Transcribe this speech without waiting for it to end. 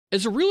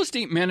As a real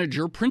estate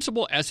manager,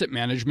 Principal Asset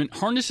Management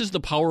harnesses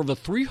the power of a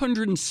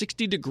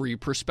 360-degree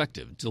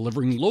perspective,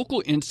 delivering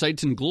local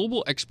insights and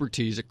global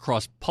expertise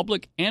across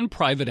public and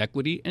private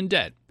equity and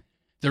debt.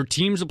 Their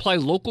teams apply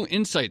local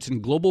insights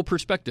and global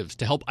perspectives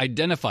to help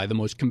identify the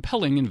most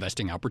compelling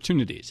investing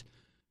opportunities.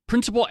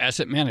 Principal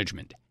Asset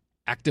Management.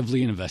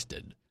 Actively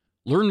invested.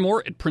 Learn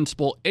more at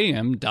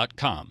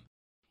principalam.com.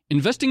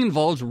 Investing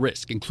involves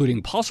risk,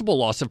 including possible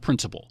loss of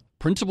principal.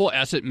 Principal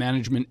Asset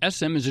Management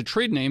SM is a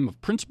trade name of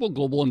Principal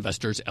Global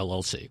Investors,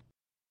 LLC.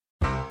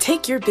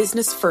 Take your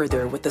business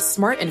further with the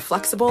smart and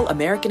flexible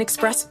American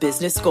Express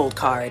Business Gold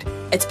Card.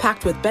 It's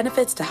packed with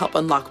benefits to help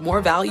unlock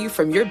more value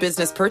from your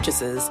business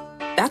purchases.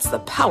 That's the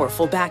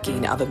powerful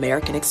backing of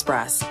American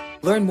Express.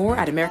 Learn more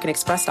at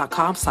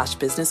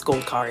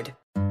americanexpress.com/businessgoldcard.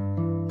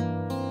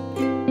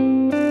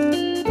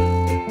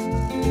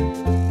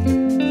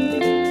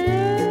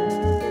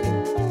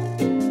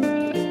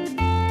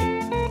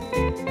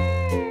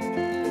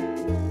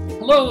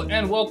 Hello,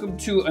 and welcome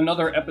to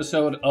another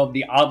episode of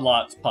the Odd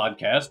Lots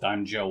podcast.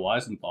 I'm Joe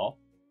Weisenthal.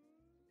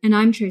 And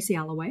I'm Tracy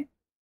Alloway.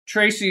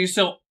 Tracy,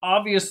 so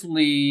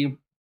obviously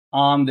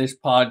on this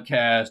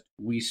podcast,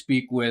 we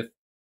speak with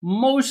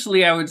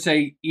mostly, I would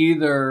say,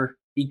 either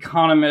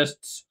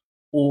economists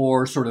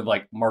or sort of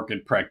like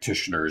market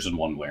practitioners in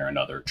one way or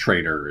another,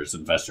 traders,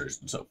 investors,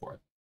 and so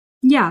forth.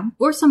 Yeah,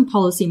 or some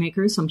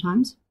policymakers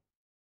sometimes.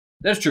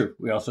 That's true.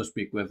 We also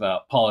speak with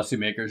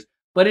policymakers.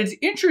 But it's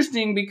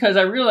interesting because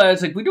I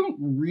realize we don't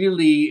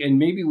really, and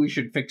maybe we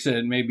should fix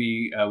it,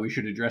 maybe we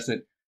should address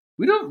it.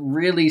 We don't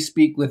really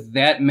speak with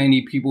that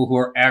many people who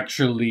are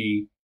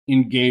actually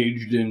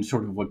engaged in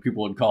sort of what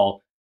people would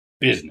call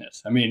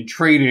business. I mean,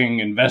 trading,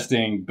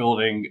 investing,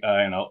 building,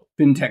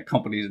 fintech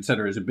companies, et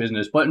cetera, is a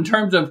business. But in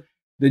terms of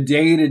the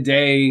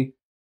day-to-day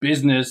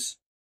business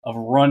of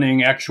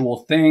running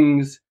actual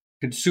things,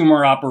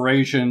 consumer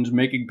operations,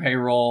 making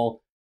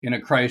payroll in a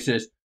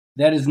crisis,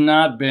 that has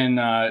not been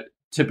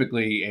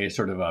typically a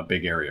sort of a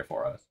big area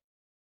for us.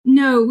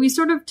 No, we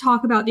sort of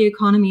talk about the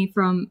economy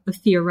from a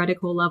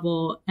theoretical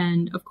level.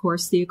 And of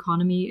course, the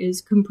economy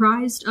is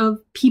comprised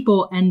of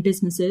people and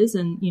businesses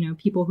and,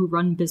 people who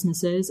run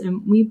businesses.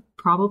 And we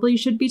probably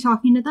should be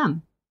talking to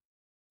them.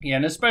 Yeah,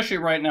 and especially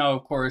right now,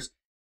 of course,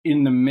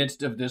 in the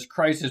midst of this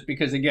crisis,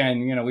 because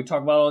again, we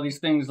talk about all these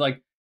things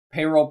like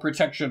payroll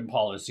protection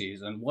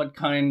policies and what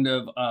kind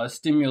of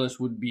stimulus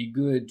would be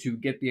good to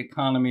get the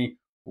economy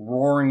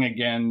roaring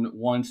again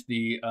once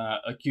the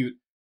acute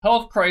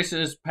health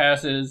crisis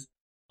passes.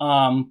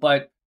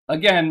 But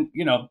again,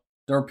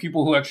 there are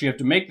people who actually have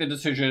to make the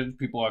decisions,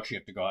 people who actually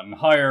have to go out and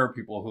hire,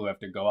 people who have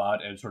to go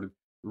out and sort of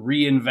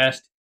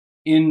reinvest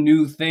in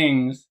new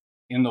things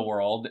in the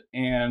world.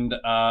 And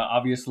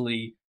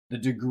obviously, the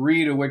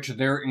degree to which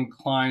they're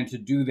inclined to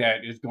do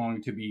that is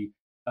going to be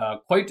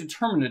quite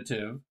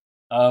determinative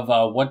of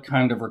what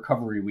kind of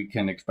recovery we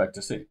can expect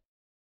to see.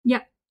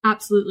 Yeah.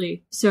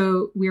 Absolutely.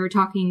 So we are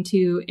talking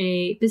to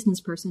a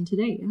business person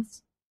today,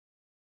 yes?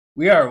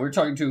 We are. We're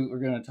going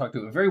to talk to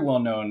a very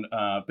well-known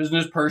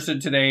business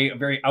person today, a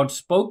very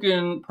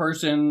outspoken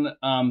person,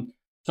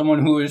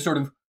 someone who has sort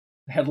of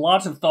had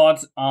lots of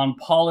thoughts on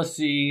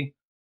policy,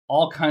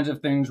 all kinds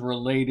of things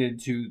related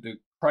to the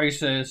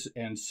crisis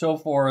and so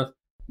forth.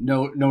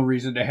 No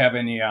reason to have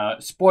any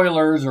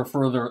spoilers or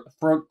further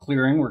throat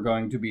clearing. We're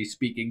going to be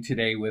speaking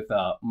today with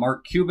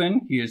Mark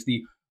Cuban. He is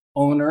the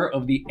owner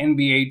of the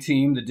NBA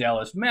team, the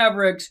Dallas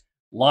Mavericks.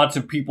 Lots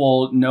of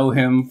people know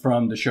him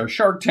from the show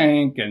Shark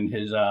Tank and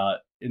his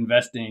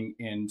investing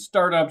in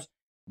startups.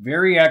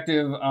 Very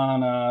active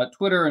on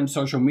Twitter and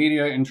social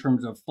media in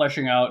terms of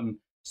fleshing out and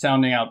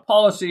sounding out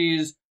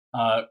policies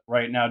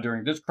right now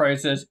during this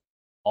crisis.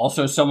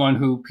 Also someone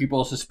who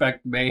people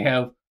suspect may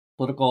have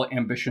political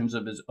ambitions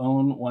of his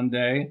own one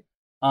day.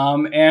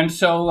 And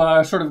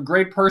so sort of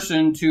great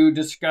person to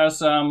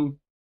discuss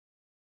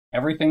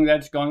everything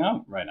that's going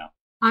on right now.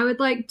 I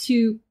would like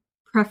to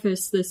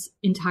preface this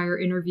entire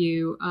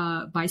interview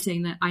by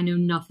saying that I know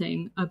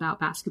nothing about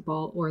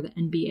basketball or the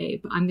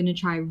NBA, but I'm going to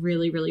try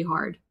really, really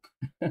hard.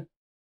 All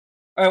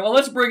right, well,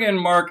 let's bring in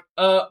Mark.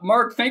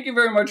 Mark, thank you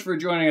very much for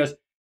joining us.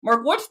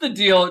 Mark, what's the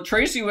deal?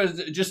 Tracy was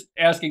just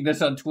asking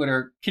this on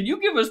Twitter. Can you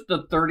give us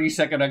the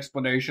 30-second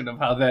explanation of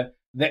how the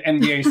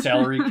NBA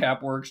salary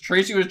cap works?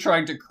 Tracy was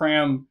trying to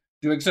cram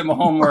doing some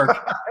homework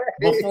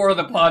before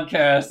the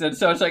podcast, and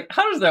so it's like,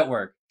 how does that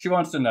work? She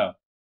wants to know.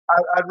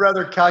 I'd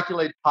rather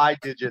calculate pi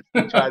digits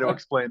than try to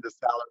explain the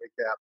salary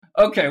cap.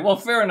 Okay, well,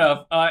 fair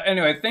enough.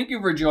 Anyway, thank you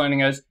for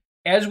joining us.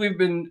 As we've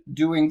been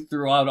doing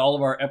throughout all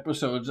of our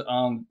episodes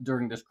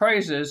during this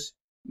crisis,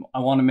 I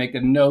want to make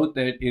a note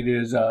that it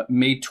is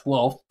May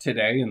 12th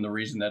today, and the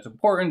reason that's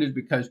important is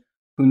because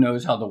who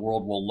knows how the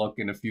world will look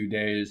in a few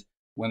days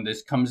when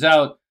this comes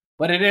out.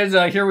 But it is,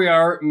 here we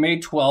are, May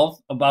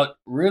 12th, about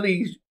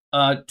really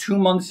 2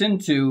 months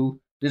into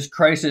this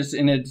crisis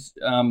in its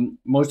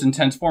most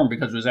intense form,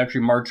 because it was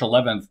actually March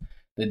 11th,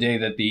 the day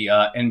that the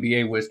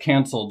NBA was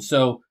canceled.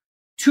 So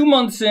 2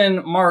 months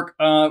in, Mark,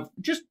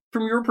 just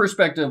from your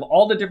perspective,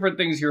 all the different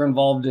things you're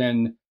involved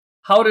in,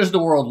 How does the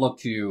world look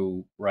to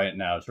you right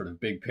now, sort of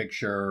big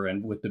picture,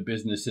 and with the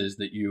businesses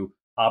that you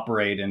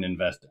operate and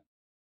invest in?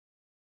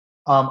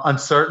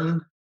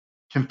 Uncertain,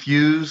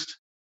 confused,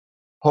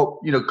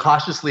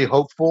 cautiously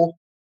hopeful,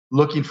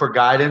 looking for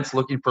guidance,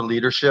 looking for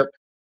leadership.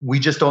 We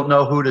just don't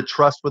know who to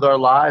trust with our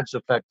lives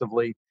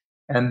effectively.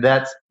 And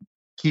that's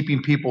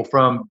keeping people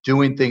from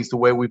doing things the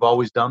way we've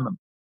always done them.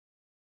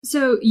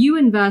 So you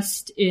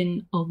invest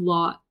in a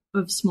lot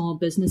of small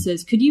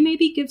businesses. Could you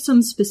maybe give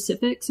some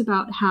specifics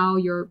about how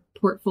your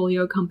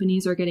portfolio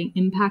companies are getting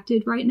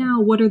impacted right now?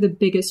 What are the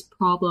biggest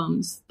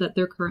problems that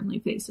they're currently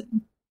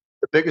facing?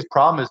 The biggest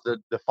problem is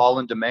the fall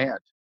in demand.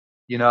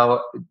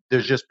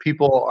 There's just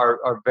people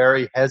are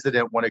very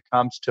hesitant when it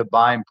comes to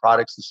buying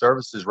products and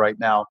services right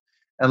now,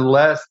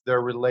 unless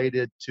they're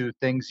related to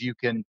things you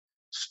can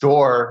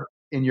store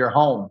in your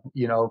home.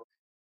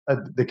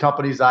 The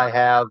companies I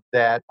have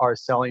that are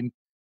selling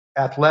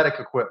athletic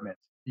equipment,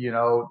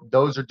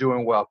 those are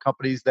doing well.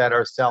 Companies that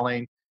are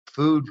selling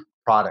food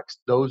products,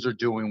 those are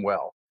doing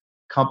well.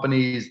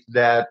 Companies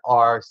that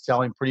are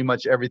selling pretty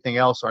much everything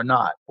else are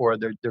not, or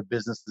their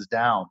business is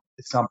down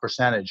some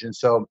percentage. And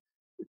so,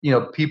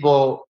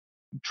 people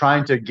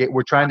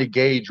we're trying to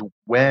gauge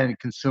when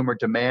consumer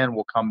demand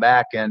will come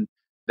back. And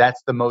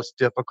that's the most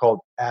difficult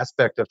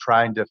aspect of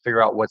trying to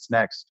figure out what's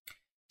next.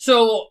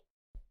 So,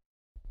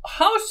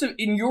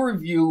 in your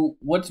view,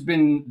 what's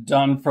been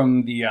done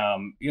from the,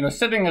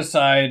 setting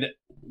aside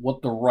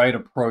what the right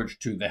approach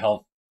to the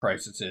health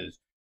crisis is?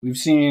 We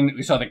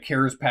saw the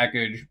CARES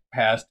package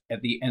passed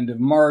at the end of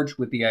March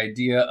with the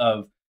idea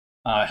of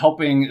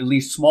helping at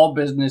least small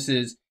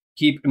businesses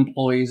keep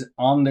employees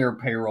on their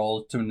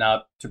payroll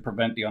to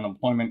prevent the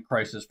unemployment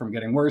crisis from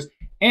getting worse,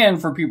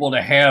 and for people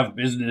to have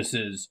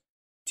businesses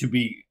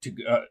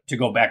to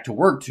go back to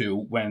work to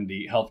when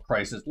the health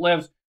crisis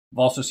lifts. I've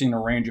also seen a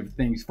range of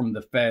things from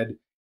the Fed.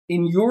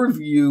 In your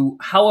view,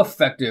 how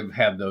effective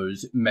have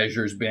those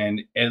measures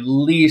been, at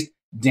least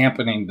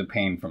dampening the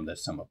pain from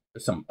this to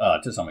some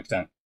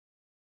extent?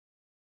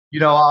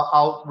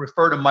 I'll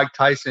refer to Mike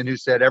Tyson, who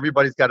said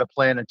everybody's got a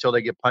plan until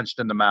they get punched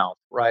in the mouth,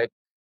 right?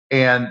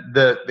 And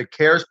the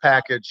CARES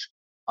package,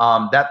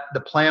 that the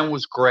plan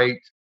was great.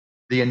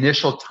 The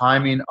initial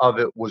timing of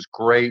it was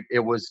great.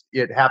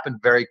 It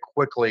happened very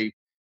quickly.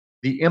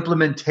 The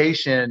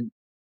implementation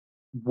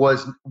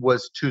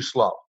was too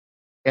slow.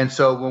 And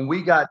so when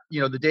we got,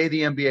 the day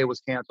the NBA was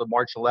canceled,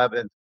 March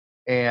 11th,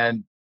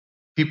 and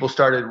people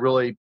started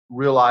really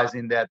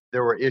realizing that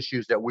there were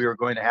issues that we were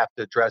going to have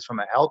to address from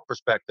a health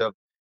perspective.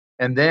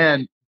 And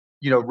then,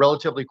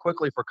 relatively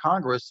quickly for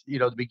Congress,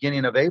 the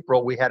beginning of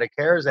April, we had a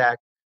CARES Act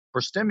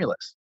for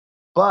stimulus.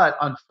 But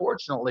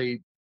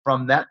unfortunately,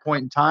 from that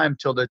point in time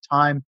till the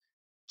time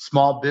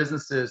small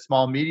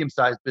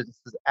medium-sized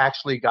businesses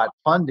actually got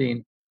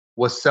funding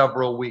was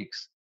several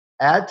weeks.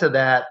 Add to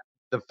that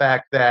the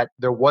fact that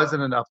there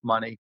wasn't enough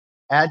money.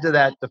 Add to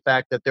that the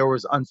fact that there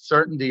was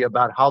uncertainty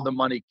about how the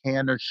money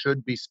can or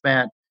should be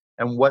spent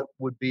and what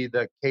would be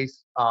the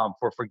case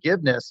for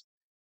forgiveness.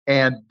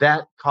 And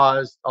that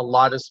caused a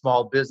lot of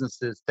small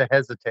businesses to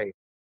hesitate.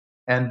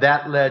 And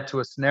that led to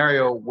a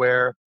scenario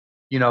where,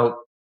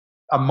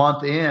 a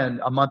month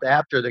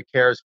after the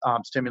CARES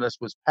stimulus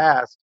was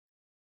passed,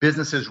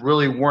 businesses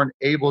really weren't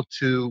able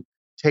to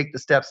take the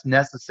steps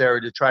necessary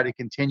to try to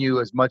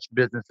continue as much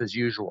business as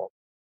usual.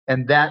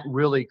 And that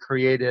really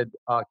created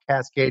a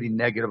cascading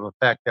negative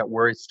effect that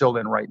we're still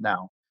in right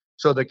now.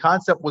 So the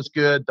concept was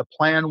good, the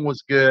plan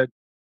was good,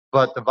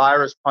 but the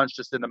virus punched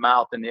us in the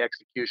mouth and the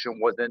execution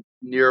wasn't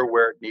near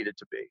where it needed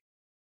to be.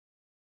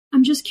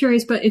 I'm just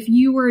curious, but if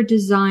you were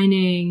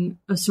designing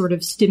a sort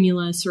of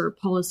stimulus or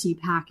policy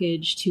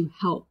package to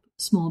help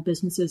small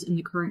businesses in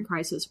the current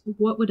crisis,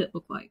 what would it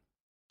look like?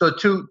 So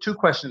two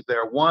questions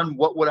there. One,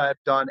 what would I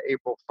have done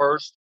April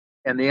 1st?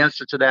 And the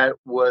answer to that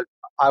was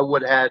I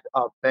would have had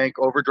a bank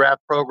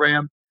overdraft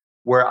program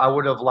where I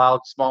would have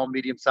allowed small,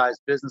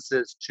 medium-sized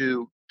businesses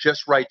to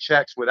just write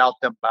checks without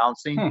them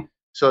bouncing. And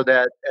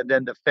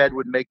then the Fed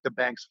would make the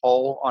banks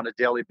whole on a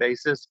daily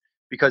basis,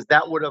 because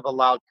that would have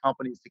allowed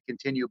companies to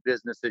continue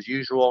business as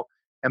usual.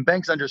 And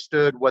banks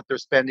understood what their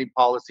spending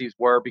policies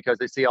were because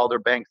they see all their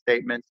bank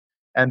statements,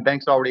 and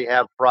banks already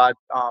have fraud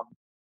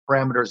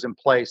parameters in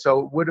place.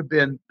 So it would have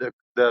been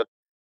the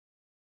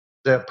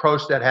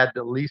approach that had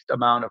the least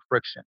amount of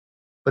friction.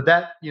 But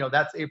that's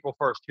April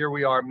 1st. Here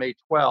we are, May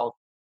 12th,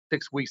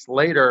 6 weeks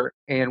later,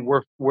 and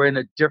we're in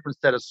a different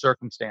set of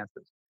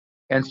circumstances.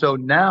 And so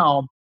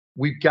now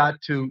we've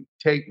got to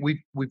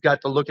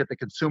look at the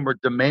consumer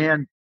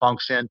demand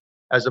function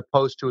as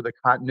opposed to the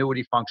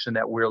continuity function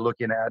that we're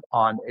looking at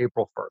on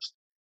April 1st.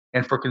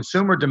 And for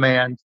consumer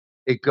demand,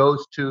 it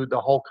goes to the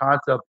whole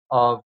concept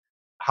of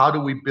how do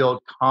we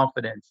build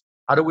confidence?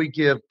 How do we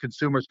give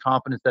consumers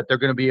confidence that they're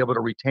going to be able to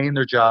retain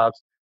their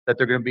jobs, that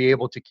they're going to be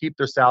able to keep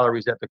their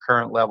salaries at the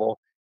current level,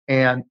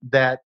 and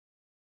that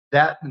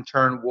in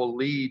turn will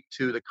lead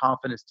to the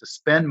confidence to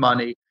spend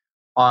money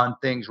on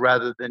things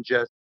other than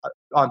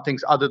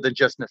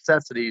just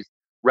necessities,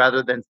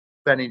 rather than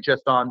spending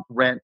just on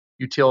rent,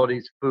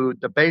 utilities, food,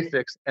 the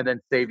basics, and then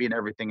saving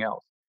everything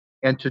else.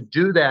 And to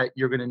do that,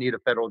 you're going to need a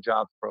federal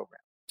jobs program.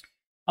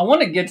 I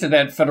want to get to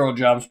that federal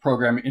jobs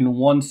program in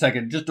 1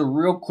 second. Just a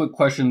real quick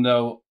question,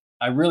 though.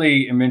 I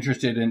really am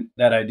interested in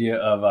that idea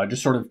of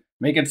just sort of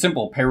make it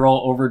simple: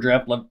 payroll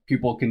overdraft,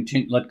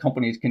 let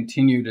companies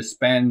continue to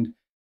spend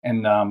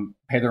and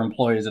pay their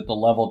employees at the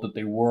level that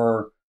they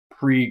were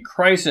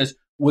pre-crisis.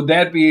 Would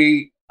that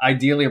be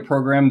ideally a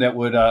program that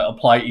would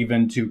apply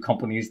even to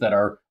companies that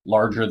are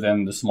larger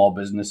than the small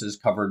businesses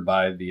covered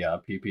by the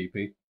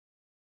PPP?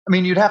 I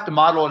mean, you'd have to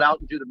model it out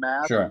and do the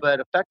math, Sure. but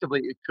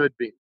effectively it could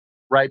be,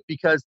 right?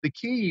 Because the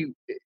key,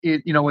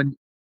 and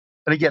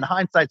again,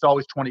 hindsight's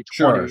always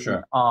 2020.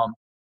 Sure.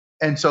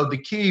 And so the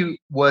key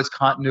was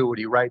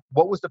continuity, right?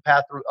 What was the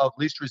path of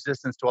least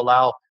resistance to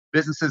allow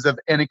businesses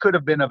and it could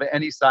have been of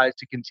any size,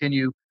 to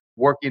continue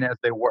working as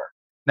they were?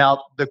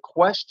 Now, the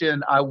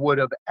question I would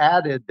have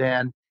added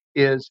then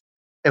is,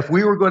 if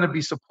we were going to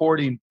be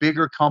supporting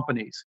bigger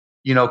companies,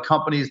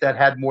 companies that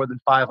had more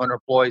than 500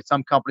 employees,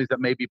 some companies that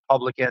may be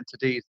public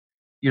entities,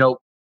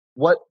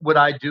 what would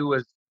I do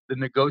as the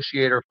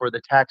negotiator for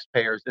the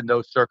taxpayers in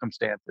those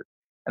circumstances?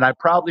 And I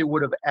probably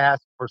would have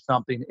asked for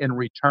something in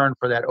return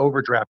for that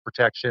overdraft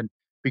protection,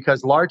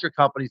 because larger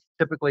companies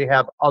typically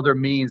have other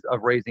means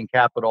of raising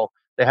capital.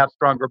 They have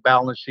stronger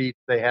balance sheets.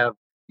 They have,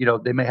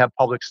 they may have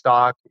public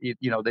stock.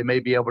 They may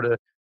be able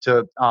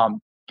to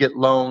get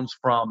loans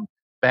from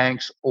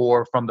banks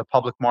or from the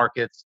public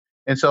markets.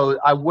 And so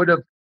I would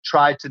have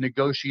tried to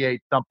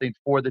negotiate something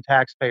for the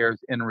taxpayers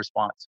in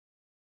response.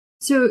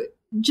 So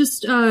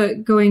just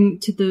going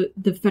to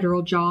the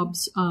federal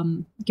jobs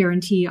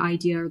guarantee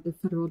idea, or the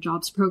federal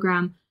jobs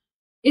program,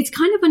 it's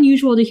kind of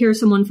unusual to hear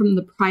someone from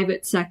the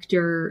private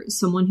sector,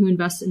 someone who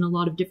invests in a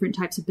lot of different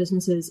types of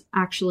businesses,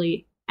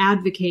 actually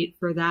advocate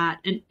for that.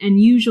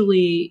 And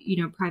usually,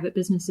 private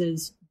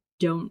businesses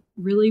don't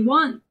really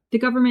want the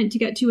government to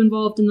get too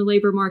involved in the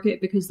labor market,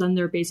 because then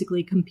they're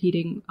basically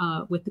competing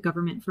with the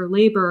government for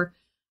labor.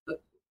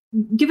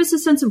 Give us a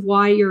sense of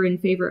why you're in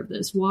favor of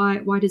this.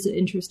 Why does it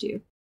interest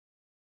you?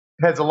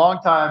 As a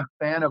longtime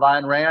fan of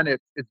Ayn Rand,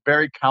 it's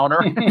very counter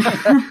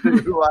to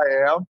who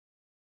I am.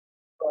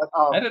 But,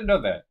 I didn't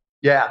know that.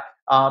 Yeah,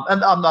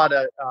 and I'm not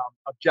a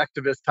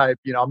objectivist type.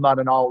 I'm not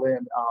an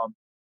all-in.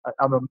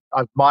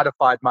 I've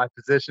modified my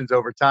positions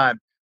over time,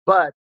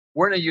 but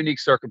we're in a unique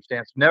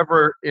circumstance.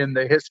 Never in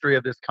the history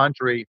of this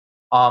country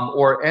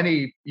or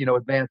any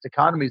advanced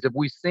economies have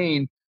we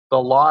seen the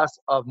loss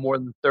of more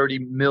than 30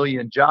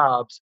 million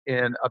jobs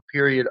in a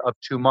period of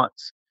 2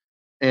 months.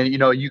 And,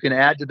 you can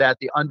add to that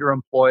the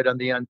underemployed and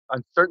the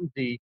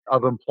uncertainty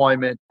of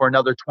employment for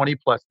another 20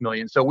 plus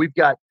million. So we've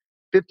got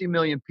 50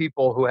 million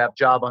people who have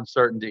job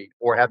uncertainty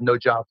or have no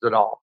jobs at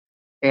all.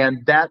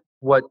 And that's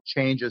what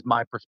changes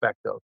my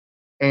perspective.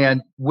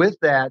 And with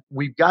that,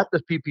 we've got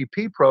the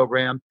PPP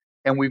program,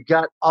 and we've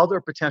got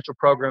other potential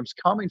programs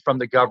coming from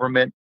the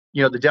government.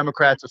 The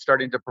Democrats are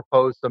starting to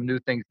propose some new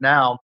things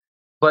now,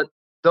 but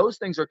those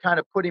things are kind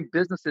of putting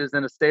businesses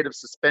in a state of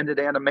suspended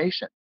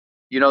animation.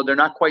 They're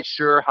not quite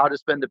sure how to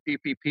spend the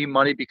PPP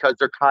money, because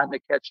they're caught in a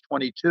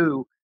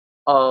catch-22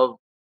 of,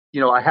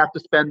 I have to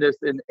spend this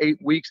in 8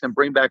 weeks and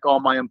bring back all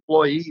my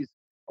employees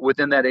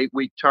within that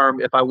 8-week term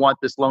if I want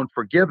this loan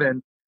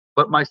forgiven.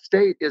 But my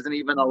state isn't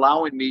even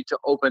allowing me to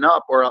open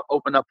up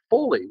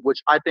fully,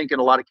 which I think in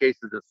a lot of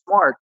cases is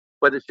smart,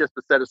 but it's just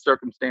a set of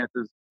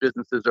circumstances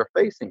businesses are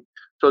facing.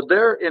 So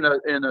they're in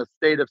a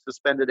state of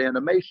suspended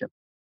animation.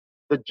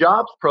 The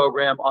jobs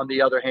program, on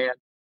the other hand,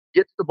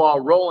 gets the ball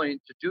rolling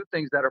to do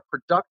things that are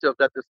productive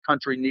that this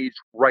country needs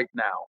right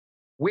now.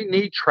 We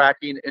need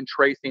tracking and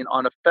tracing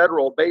on a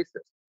federal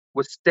basis.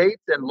 With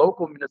states and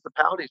local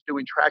municipalities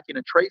doing tracking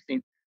and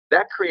tracing,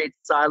 that creates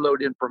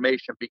siloed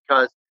information,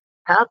 because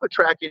half of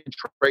tracking and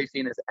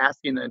tracing is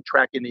asking and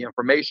tracking the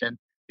information.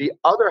 The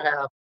other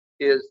half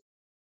is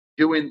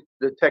doing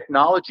the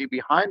technology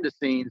behind the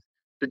scenes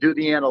to do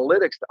the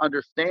analytics to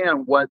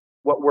understand what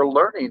we're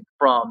learning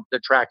from the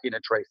tracking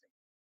and tracing.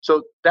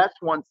 So that's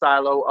one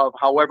silo of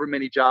however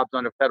many jobs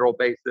on a federal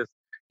basis.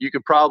 You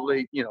could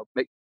probably,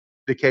 make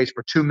the case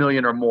for 2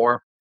 million or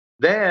more.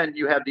 Then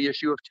you have the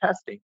issue of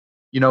testing.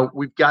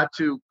 We've got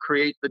to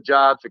create the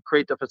jobs, to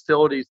create the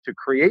facilities to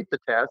create the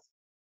tests.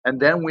 And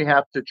then we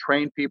have to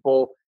train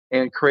people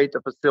and create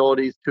the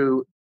facilities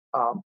to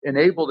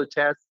enable the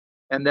tests,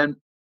 and then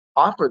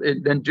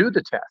then do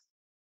the test.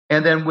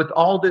 And then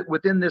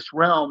within this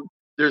realm,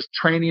 there's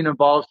training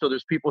involved. So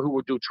there's people who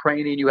will do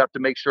training. You have to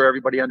make sure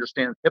everybody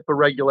understands HIPAA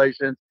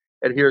regulations,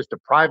 adheres to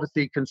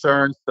privacy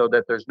concerns, so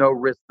that there's no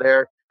risk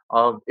there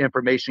of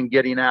information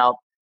getting out.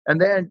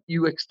 And then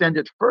you extend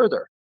it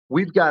further.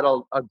 We've got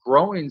a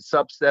growing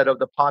subset of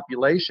the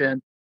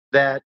population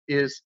that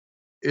is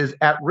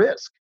at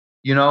risk,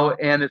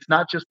 and it's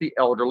not just the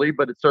elderly,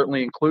 but it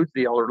certainly includes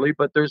the elderly.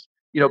 But there's,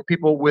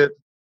 people with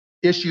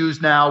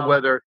issues now,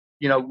 whether,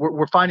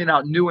 we're finding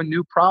out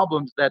new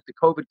problems that the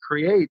COVID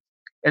creates.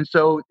 And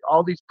so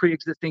all these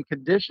pre-existing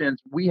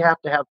conditions, we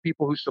have to have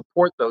people who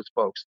support those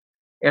folks.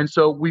 And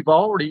so we've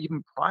already,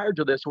 even prior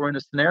to this, we're in a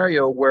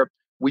scenario where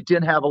we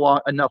didn't have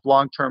enough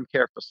long-term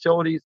care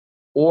facilities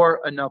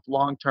or enough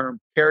long-term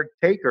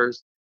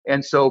caretakers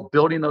And so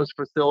building those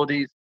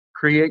facilities,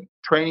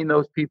 training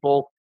those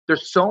people.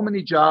 There's so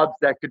many jobs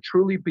that could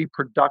truly be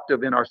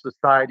productive in our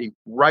society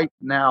right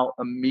now,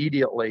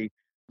 immediately,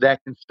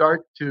 that can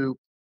start to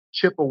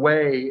chip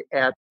away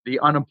at the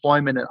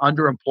unemployment and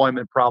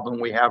underemployment problem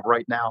we have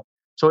right now.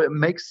 So it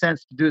makes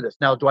sense to do this.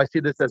 Now, do I see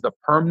this as a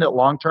permanent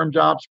long-term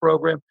jobs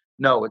program?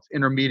 No, it's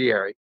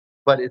intermediary,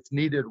 but it's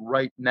needed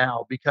right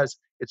now because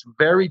it's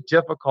very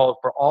difficult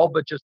for all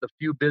but just the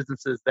few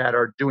businesses that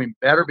are doing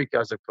better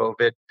because of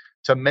COVID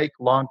to make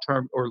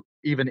long-term or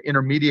even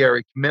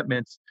intermediary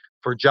commitments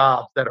for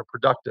jobs that are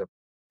productive.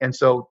 And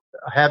so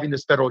having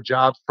this federal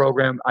jobs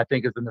program, I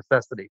think, is a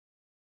necessity.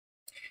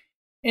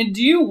 And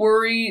do you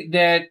worry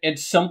that at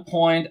some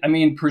point, I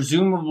mean,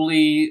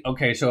 presumably,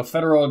 okay, so a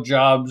federal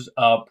jobs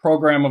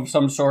program of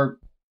some sort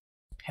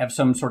have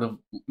some sort of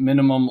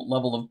minimum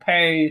level of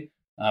pay,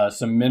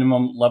 some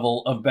minimum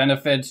level of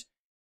benefits.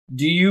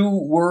 Do you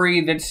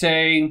worry that,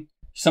 say,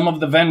 some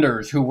of the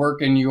vendors who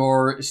work in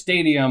your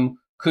stadium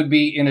could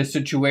be in a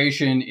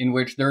situation in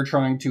which they're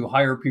trying to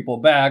hire people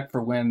back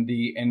for when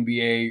the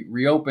NBA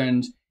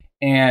reopens,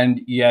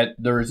 and yet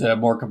there's a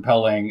more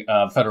compelling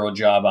federal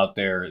job out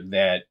there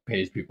that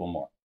pays people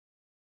more?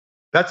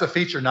 That's a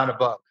feature, not a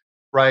bug,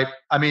 right?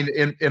 I mean,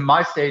 in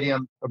my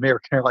stadium,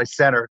 American Airlines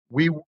Center,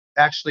 we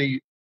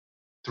actually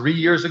 3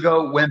 years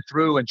ago went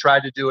through and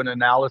tried to do an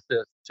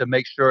analysis to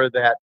make sure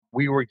that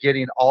we were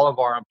getting all of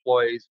our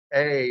employees,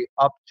 A,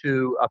 up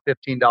to a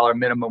 $15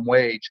 minimum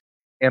wage,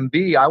 and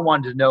B, I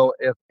wanted to know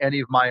if any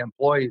of my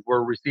employees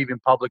were receiving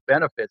public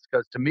benefits,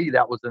 because to me,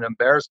 that was an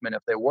embarrassment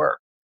if they were.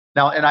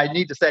 Now, and I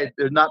need to say,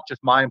 they're not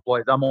just my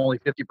employees. I'm only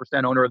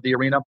 50% owner of the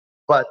arena,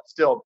 but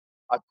still,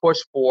 I push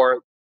for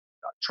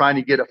trying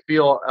to get a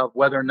feel of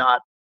whether or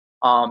not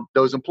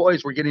those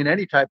employees were getting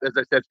any type, as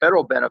I said,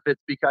 federal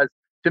benefits, because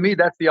to me,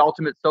 that's the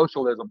ultimate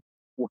socialism,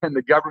 when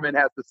the government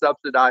has to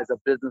subsidize a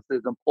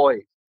business's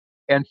employees.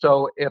 And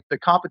so if the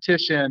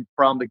competition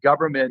from the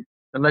government,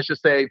 and let's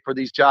just say for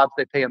these jobs,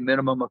 they pay a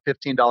minimum of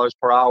 $15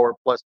 per hour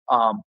plus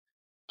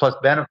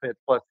benefits,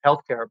 plus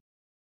healthcare,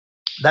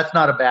 that's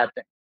not a bad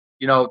thing.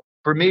 You know,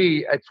 for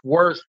me, it's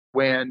worse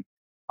when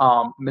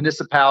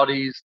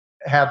municipalities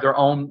have their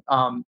own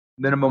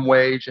minimum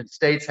wage and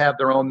states have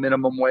their own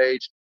minimum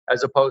wage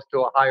as opposed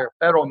to a higher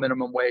federal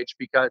minimum wage,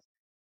 because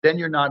then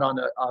you're not on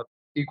a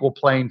equal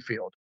playing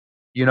field.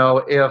 You know,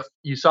 if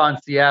you saw in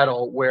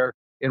Seattle where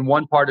in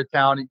one part of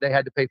town they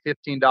had to pay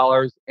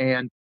 $15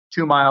 and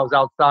 2 miles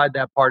outside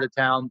that part of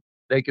town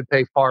they could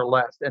pay far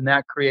less, and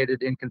that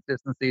created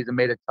inconsistencies and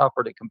made it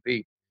tougher to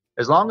compete.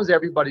 As long as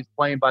everybody's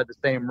playing by the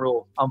same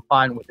rules, I'm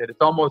fine with it.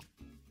 It's almost,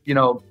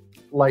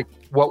 like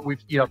what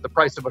if the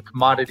price of a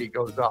commodity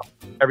goes up,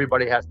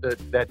 everybody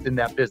that's in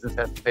that business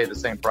has to pay the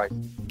same price.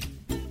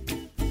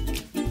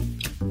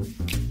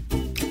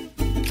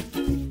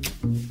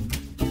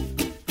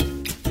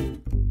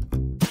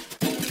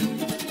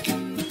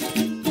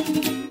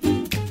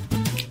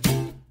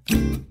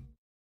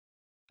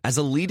 As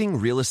a leading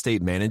real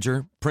estate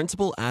manager,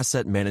 Principal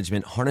Asset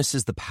Management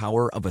harnesses the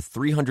power of a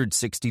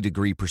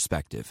 360-degree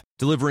perspective,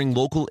 delivering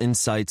local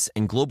insights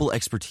and global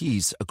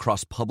expertise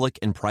across public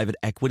and private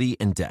equity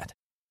and debt.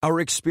 Our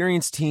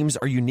experienced teams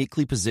are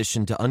uniquely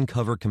positioned to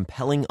uncover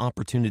compelling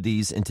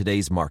opportunities in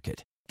today's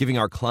market, giving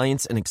our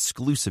clients an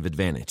exclusive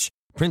advantage.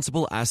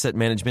 Principal Asset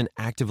Management,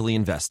 actively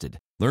invested.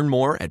 Learn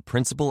more at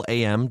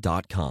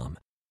principalam.com.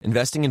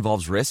 Investing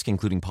involves risk,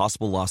 including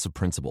possible loss of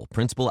principal.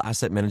 Principal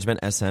Asset Management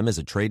SM is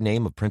a trade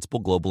name of Principal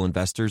Global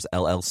Investors,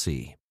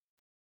 LLC.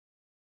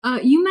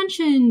 You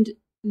mentioned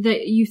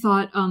that you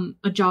thought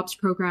a jobs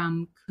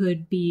program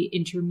could be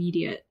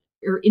intermediary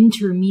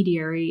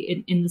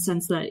in the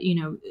sense that,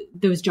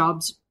 those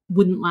jobs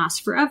wouldn't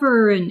last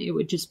forever and it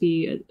would just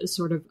be a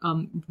sort of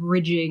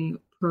bridging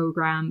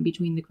program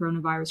between the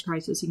coronavirus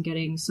crisis and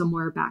getting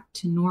somewhere back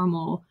to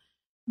normal.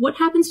 What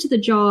happens to the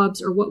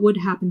jobs, or what would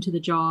happen to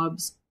the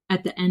jobs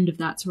at the end of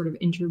that sort of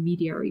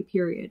intermediary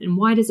period? And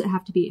why does it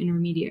have to be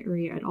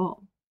intermediary at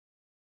all?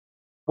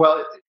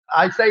 Well,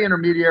 I say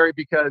intermediary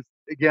because,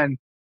 again,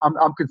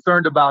 I'm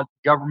concerned about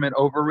government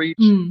overreach.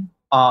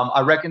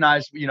 I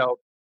recognize,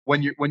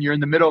 when you're in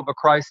the middle of a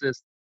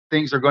crisis,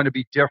 things are going to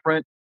be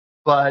different.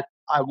 But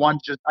I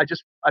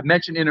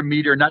mentioned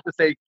intermediary, not to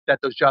say that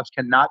those jobs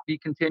cannot be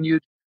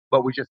continued,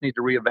 but we just need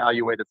to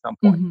reevaluate at some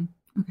point.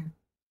 Mm-hmm. Okay.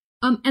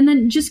 And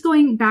then just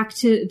going back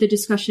to the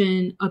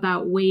discussion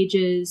about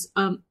wages,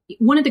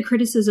 one of the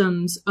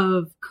criticisms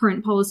of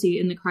current policy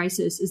in the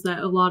crisis is that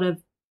a lot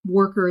of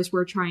workers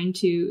were trying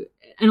to,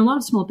 and a lot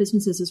of small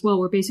businesses as well,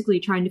 were basically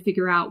trying to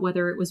figure out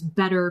whether it was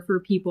better for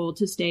people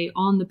to stay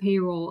on the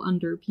payroll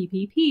under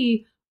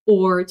PPP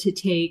or to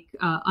take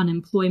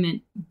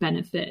unemployment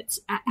benefits.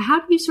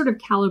 How do you sort of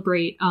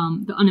calibrate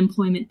the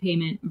unemployment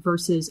payment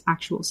versus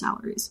actual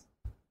salaries?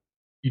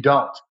 You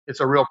don't.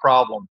 It's a real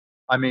problem.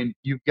 I mean,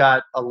 you've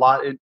got a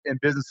lot in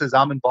businesses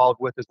I'm involved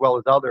with, as well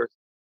as others.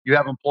 You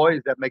have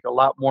employees that make a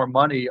lot more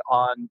money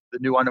on the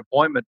new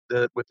unemployment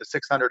with the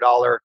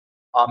 $600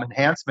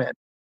 enhancement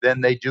than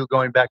they do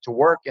going back to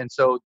work. And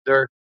so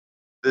the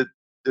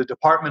the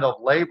Department of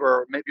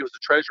Labor, maybe it was the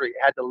Treasury,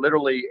 had to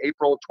literally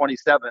April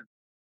 27th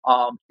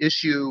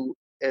issue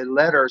a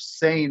letter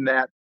saying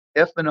that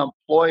if an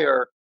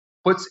employer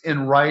puts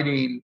in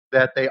writing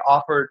that they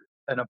offered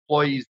an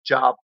employee's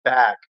job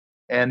back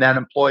and that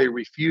employee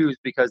refused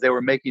because they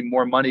were making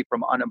more money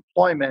from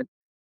unemployment,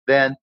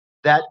 then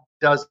that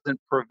doesn't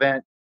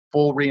prevent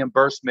full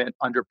reimbursement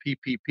under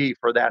PPP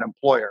for that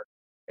employer.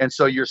 And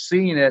so you're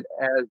seeing it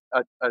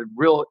as a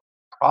real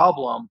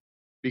problem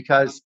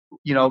because,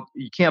 you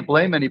can't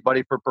blame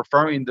anybody for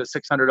preferring the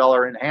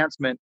 $600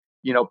 enhancement,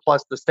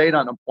 plus the state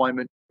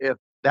unemployment if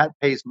that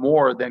pays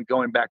more than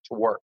going back to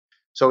work.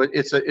 So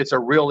it's a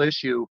real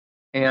issue.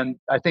 And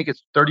I think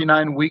it's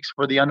 39 weeks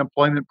for the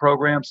unemployment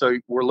program. So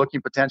we're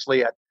looking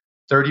potentially at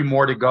 30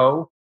 more to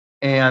go.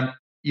 And,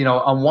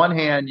 on one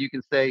hand, you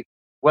can say,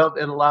 well,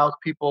 it allows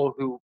people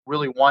who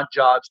really want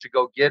jobs to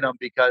go get them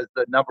because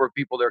the number of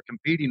people they're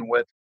competing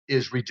with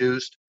is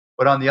reduced.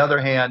 But on the other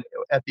hand,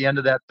 at the end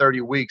of that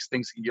 30 weeks,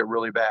 things can get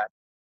really bad.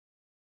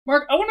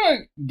 Mark, I want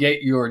to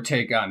get your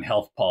take on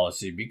health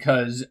policy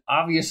because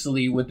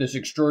obviously with this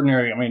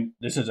extraordinary,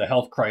 this is a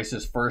health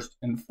crisis first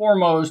and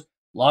foremost.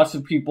 Lots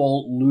of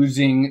people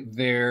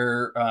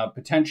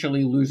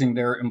potentially losing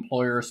their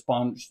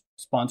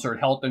employer-sponsored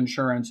health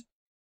insurance.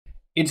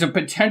 It's a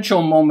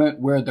potential moment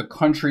where the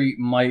country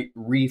might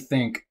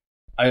rethink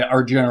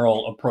our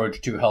general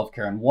approach to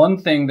healthcare. And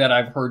one thing that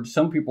I've heard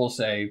some people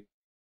say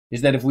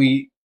is that if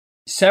we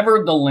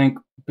severed the link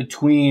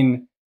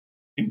between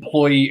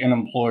employee and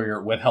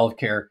employer with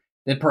healthcare,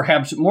 that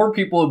perhaps more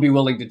people would be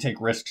willing to take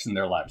risks in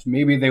their lives.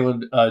 Maybe they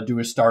would do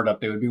a startup.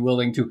 They would be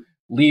willing to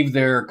leave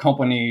their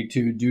company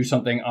to do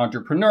something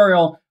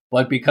entrepreneurial,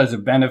 but because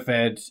of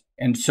benefits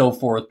and so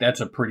forth,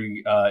 that's a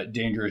pretty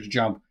dangerous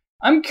jump.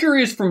 I'm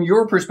curious from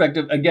your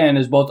perspective, again,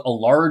 as both a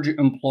large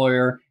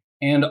employer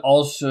and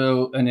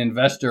also an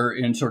investor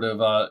in sort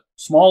of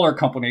smaller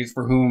companies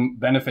for whom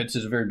benefits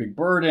is a very big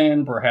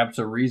burden, perhaps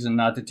a reason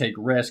not to take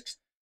risks,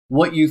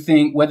 whether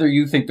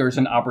you think there's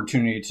an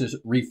opportunity to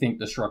rethink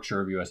the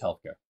structure of U.S.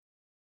 healthcare.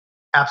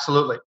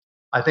 Absolutely.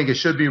 I think it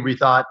should be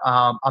rethought.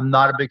 I'm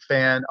not a big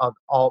fan of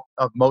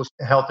most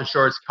health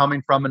insurance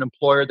coming from an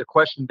employer. The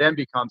question then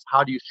becomes,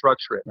 how do you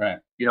structure it? Right.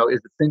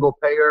 Is it single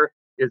payer?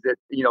 Is it,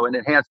 an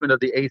enhancement of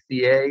the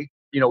ACA?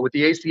 With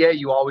the ACA,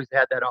 you always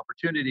had that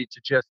opportunity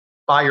to just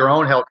buy your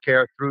own health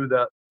care through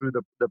the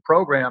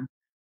program.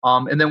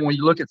 And then when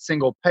you look at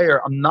single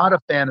payer, I'm not a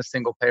fan of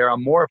single payer.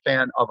 I'm more a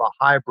fan of a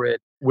hybrid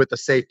with a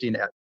safety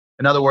net.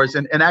 In other words,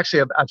 and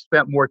actually I've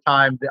spent more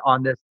time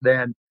on this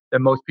than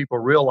most people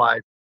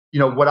realize.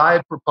 What I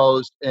had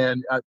proposed,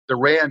 and the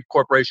RAND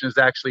Corporation is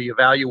actually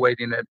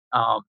evaluating it,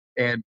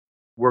 and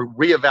we're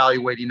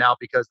reevaluating now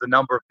because the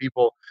number of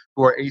people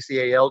who are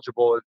ACA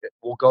eligible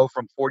will go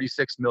from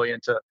 46 million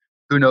to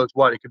who knows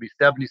what. It could be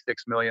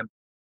 76 million.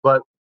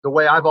 But the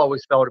way I've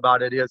always felt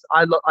about it is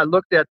I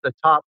looked at the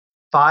top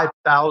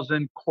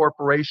 5,000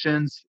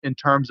 corporations in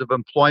terms of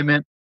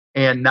employment,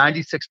 and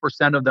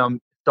 96% of them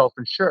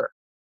self-insure.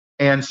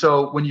 And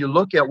so when you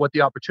look at what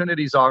the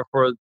opportunities are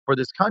for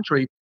this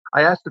country,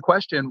 I asked the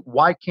question,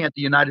 why can't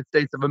the United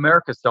States of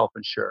America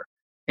self-insure?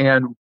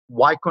 And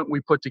why couldn't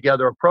we put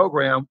together a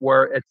program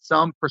where at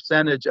some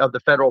percentage of the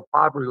federal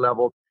poverty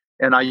level,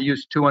 and I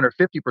use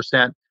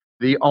 250%,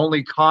 the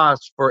only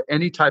cost for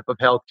any type of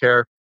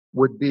healthcare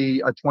would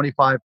be a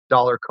 $25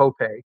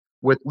 copay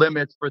with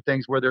limits for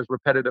things where there's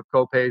repetitive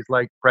copays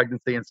like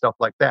pregnancy and stuff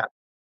like that.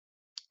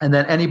 And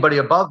then anybody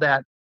above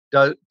that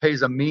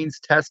pays a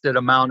means-tested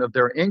amount of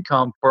their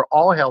income for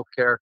all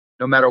healthcare,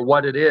 no matter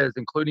what it is,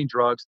 including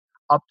drugs,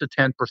 up to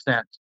 10%.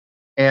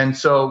 And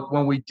so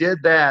when we did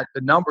that,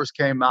 the numbers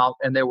came out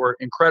and they were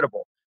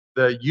incredible.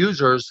 The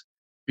users,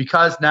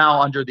 because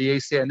now under the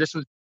ACA, and this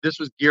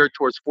was geared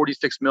towards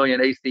 46 million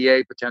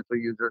ACA potential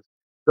users,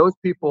 those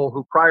people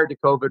who prior to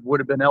COVID would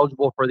have been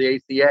eligible for the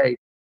ACA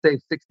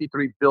saved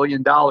 $63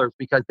 billion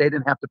because they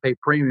didn't have to pay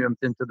premiums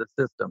into the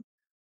system.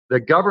 The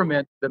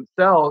government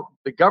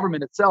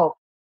itself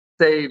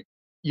saved,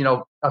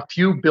 a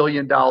few $1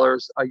 billion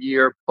a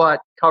year,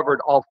 but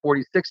covered all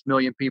 46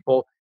 million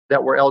people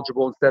that were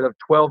eligible instead of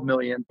 12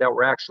 million that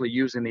were actually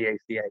using the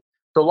ACA.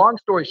 So long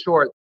story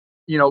short,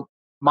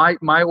 my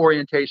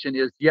orientation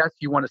is, yes,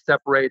 you want to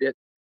separate it.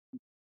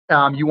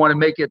 You want to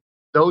make it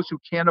those who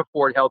can't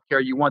afford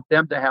healthcare, you want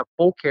them to have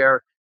full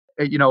care,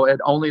 at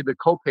only the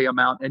copay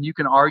amount. And you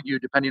can argue,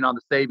 depending on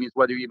the savings,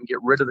 whether you even get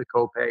rid of the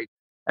copay.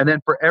 And then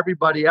for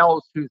everybody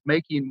else who's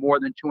making more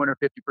than 250%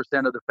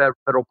 of the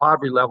federal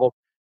poverty level,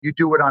 you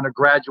do it on a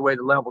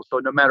graduated level. So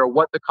no matter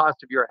what the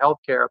cost of your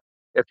healthcare,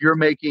 if you're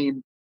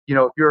making,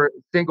 if you're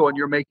single and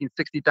you're making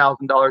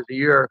 $60,000 a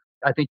year,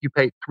 I think you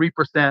pay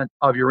 3%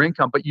 of your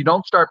income, but you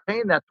don't start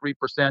paying that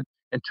 3%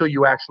 until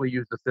you actually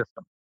use the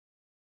system.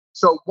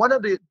 So one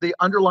of the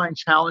underlying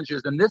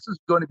challenges, and this is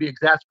going to be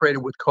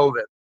exacerbated with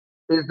COVID,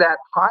 is that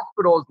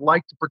hospitals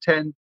like to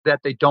pretend that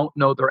they don't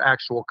know their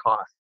actual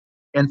costs.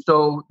 And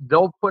so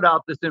they'll put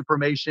out this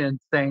information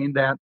saying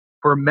that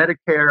for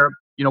Medicare,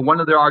 one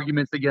of their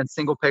arguments against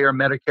single payer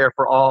Medicare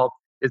for all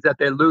is that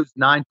they lose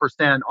 9%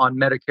 on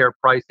Medicare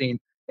pricing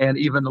and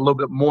even a little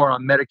bit more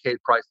on Medicaid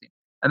pricing.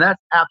 And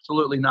that's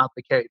absolutely not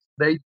the case.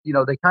 They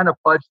kind of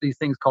fudge these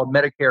things called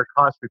Medicare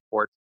cost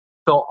reports.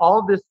 So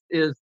all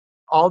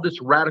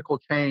this radical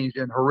change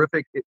and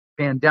horrific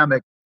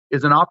pandemic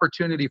is an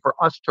opportunity for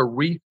us to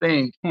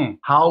rethink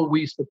how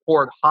we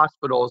support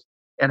hospitals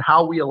and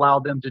how we allow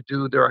them to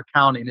do their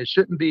accounting. It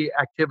shouldn't be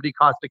activity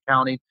cost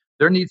accounting.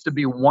 There needs to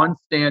be one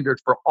standard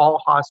for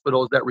all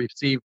hospitals that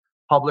receive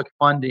public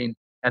funding,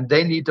 and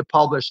they need to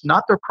publish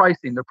not their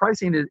pricing. The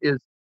pricing is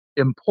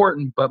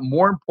important, but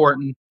more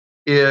important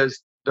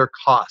is their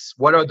costs.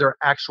 What are their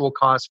actual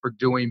costs for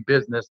doing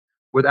business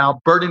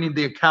without burdening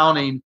the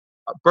accounting,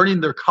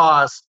 burdening their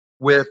costs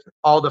with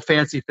all the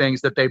fancy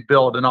things that they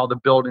build and all the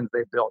buildings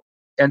they build.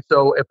 And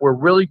so if we're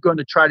really going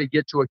to try to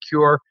get to a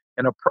cure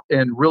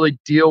and really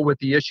deal with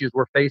the issues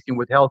we're facing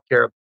with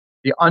healthcare,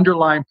 the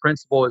underlying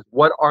principle is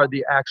what are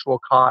the actual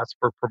costs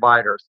for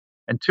providers?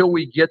 Until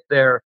we get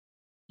there,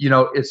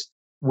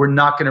 we're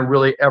not going to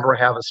really ever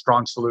have a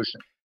strong solution.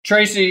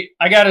 Tracy,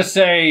 I got to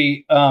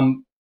say,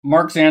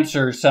 Mark's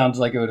answer sounds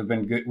like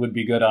it would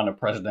be good on a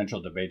presidential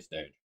debate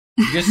stage.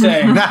 I'm just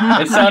saying,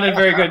 it sounded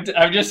very good.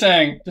 I'm just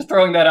saying, just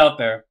throwing that out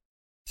there.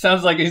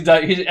 Sounds like he's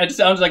done. It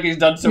sounds like he's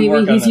done some work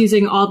on it. Maybe he's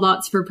using odd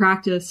lots for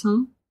practice, huh?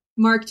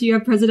 Mark, do you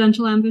have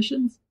presidential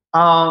ambitions?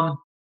 I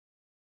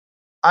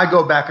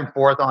go back and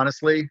forth,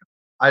 honestly.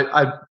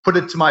 I put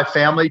it to my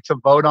family to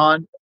vote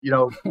on,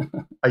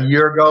 a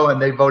year ago,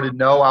 and they voted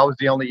no. I was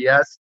the only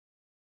yes.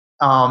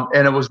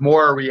 And it was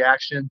more a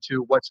reaction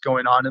to what's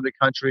going on in the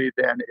country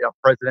than a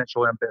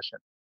presidential ambition,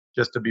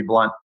 just to be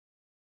blunt.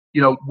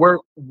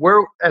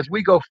 We're as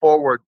we go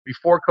forward,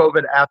 before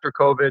COVID, after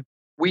COVID,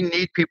 we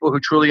need people who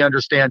truly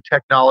understand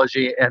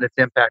technology and its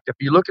impact. If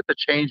you look at the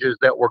changes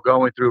that we're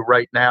going through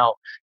right now,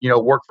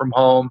 work from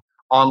home,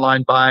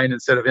 online buying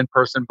instead of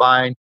in-person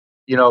buying,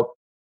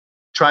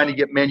 trying to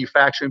get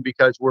manufacturing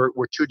because we're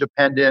too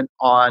dependent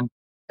on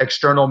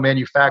external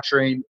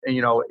manufacturing,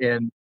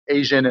 in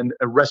Asian and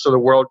the rest of the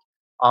world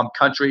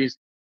countries.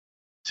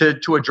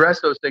 To address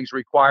those things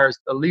requires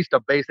at least a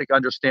basic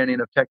understanding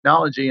of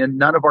technology, and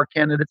none of our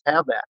candidates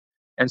have that.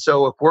 And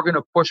so if we're going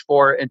to push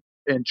for it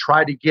and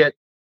try to get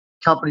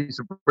companies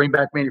to bring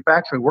back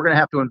manufacturing, we're going to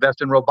have to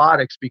invest in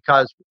robotics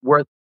because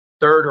we're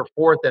third or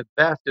fourth at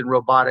best in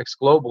robotics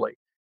globally.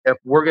 If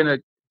we're going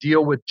to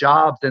deal with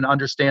jobs and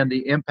understand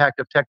the impact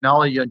of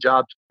technology on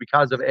jobs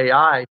because of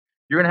AI,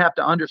 you're going to have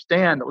to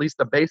understand at least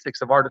the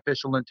basics of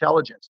artificial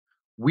intelligence.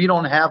 We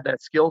don't have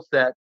that skill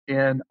set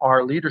in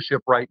our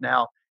leadership right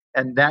now,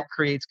 and that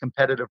creates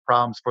competitive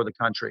problems for the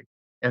country.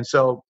 And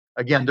so,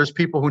 again, there's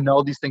people who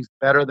know these things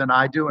better than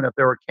I do, and if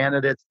there were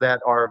candidates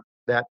that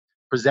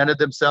presented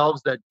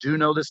themselves that do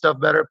know this stuff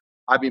better,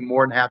 I'd be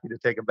more than happy to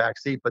take a back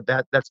seat. But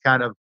that's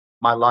kind of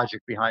my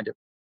logic behind it.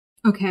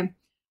 Okay.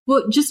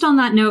 Well, just on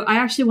that note, I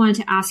actually wanted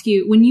to ask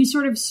you, when you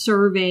sort of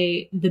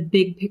survey the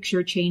big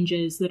picture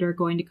changes that are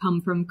going to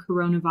come from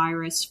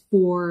coronavirus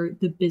for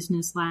the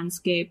business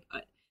landscape,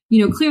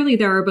 clearly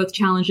there are both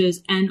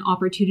challenges and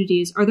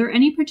opportunities. Are there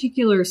any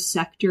particular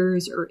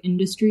sectors or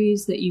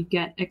industries that you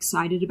get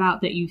excited about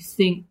that you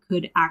think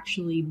could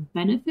actually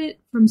benefit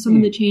from some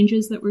of the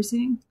changes that we're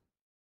seeing?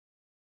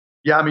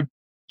 Yeah, I mean,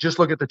 just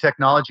look at the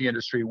technology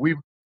industry. We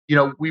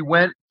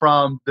went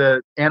from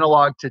the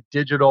analog to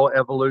digital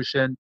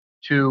evolution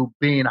to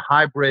being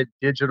hybrid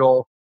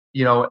digital,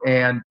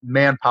 and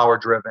manpower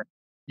driven.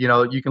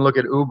 You can look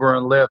at Uber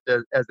and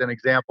Lyft as an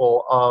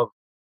example of,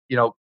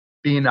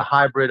 being a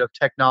hybrid of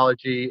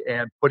technology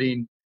and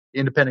putting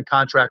independent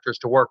contractors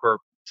to work, or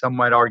some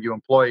might argue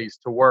employees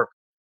to work.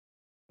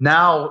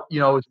 Now,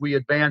 as we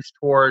advance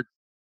towards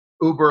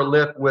Uber,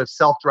 Lyft with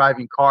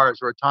self-driving cars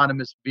or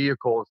autonomous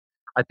vehicles,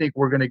 I think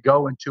we're going to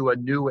go into a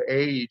new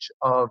age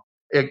of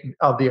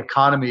the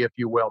economy, if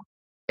you will.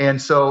 And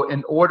so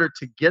in order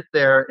to get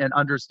there and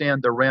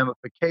understand the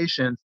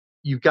ramifications,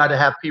 you've got to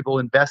have people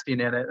investing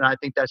in it. And I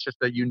think that's just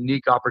a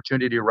unique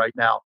opportunity right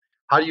now.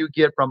 How do you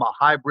get from a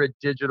hybrid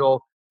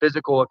digital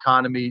physical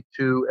economy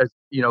to,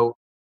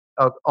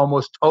 a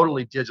almost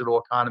totally digital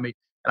economy?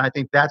 And I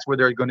think that's where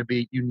there are going to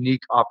be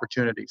unique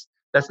opportunities.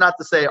 That's not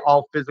to say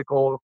all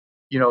physical,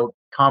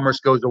 commerce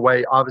goes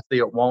away. Obviously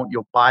it won't.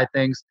 You'll buy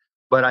things,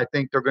 but I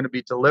think they're going to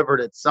be delivered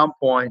at some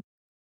point.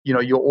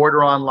 You'll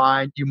order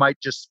online. You might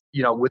just,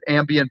 with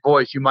ambient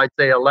voice, you might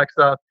say,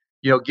 Alexa,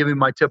 give me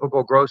my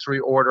typical grocery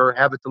order,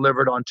 have it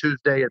delivered on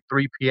Tuesday at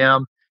 3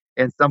 p.m.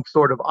 And some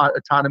sort of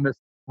autonomous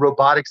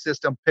robotic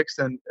system picks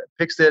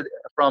it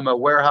from a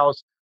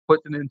warehouse,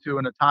 puts it into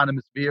an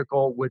autonomous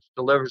vehicle, which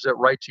delivers it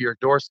right to your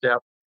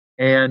doorstep.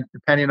 And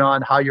depending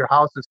on how your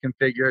house is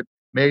configured,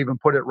 may even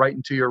put it right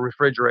into your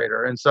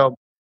refrigerator. And so,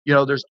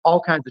 there's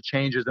all kinds of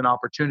changes and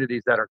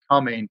opportunities that are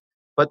coming,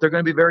 but they're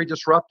going to be very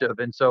disruptive.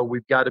 And so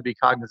we've got to be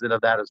cognizant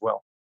of that as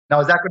well.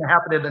 Now, is that going to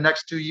happen in the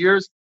next 2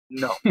 years?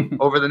 No.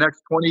 Over the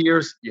next 20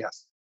 years?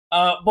 Yes.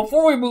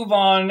 Before we move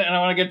on, and I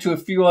want to get to a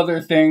few other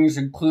things,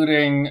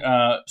 including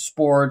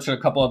sports and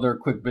a couple other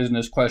quick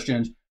business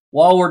questions,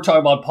 while we're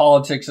talking about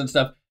politics and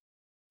stuff,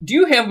 do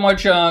you have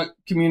much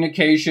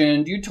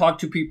communication? Do you talk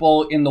to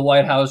people in the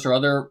White House or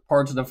other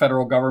parts of the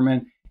federal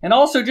government? And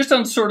also just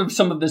on sort of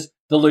some of the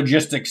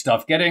logistic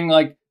stuff, getting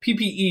like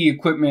PPE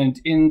equipment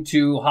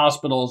into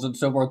hospitals and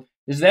so forth.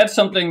 Is that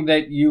something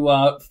that you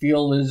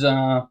feel is,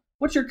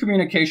 what's your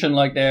communication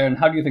like there, and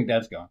how do you think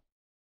that's going?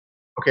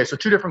 Okay, so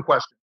two different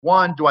questions.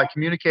 One, do I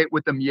communicate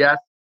with them? Yes.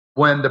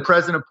 When the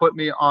president put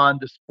me on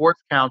the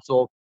sports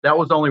council, that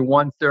was only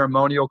one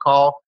ceremonial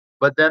call,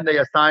 but then they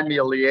assigned me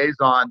a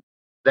liaison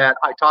that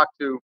I talk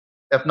to,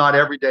 if not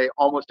every day,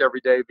 almost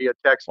every day via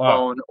text,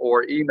 phone,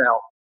 or email.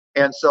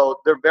 And so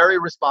they're very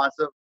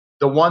responsive.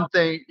 The one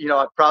thing,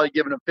 I've probably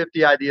given them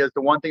 50 ideas.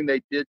 The one thing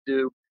they did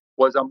do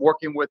was I'm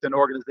working with an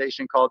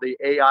organization called the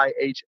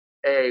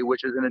AIHA,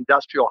 which is an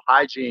Industrial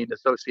Hygiene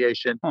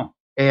Association.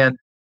 And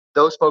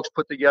those folks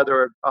put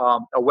together a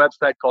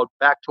website called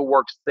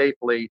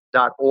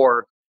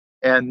backtoworksafely.org.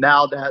 And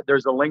now that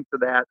there's a link to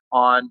that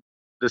on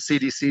the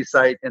CDC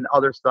site and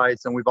other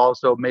sites, and we've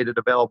also made it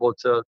available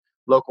to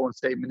local and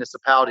state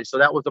municipalities. So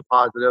that was a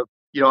positive.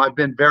 I've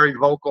been very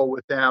vocal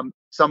with them.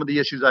 Some of the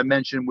issues I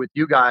mentioned with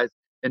you guys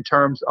in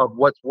terms of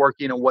what's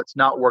working and what's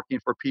not working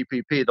for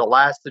PPP. The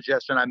last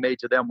suggestion I made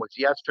to them was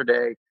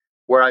yesterday,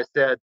 where I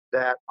said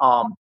that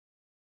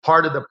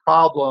part of the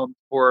problem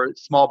for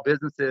small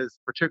businesses,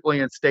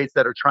 particularly in states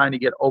that are trying to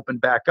get open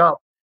back up,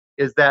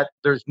 is that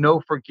there's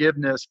no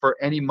forgiveness for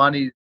any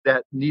money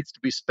that needs to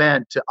be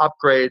spent to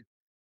upgrade,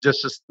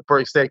 just for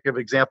the sake of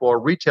example, a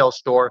retail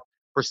store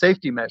for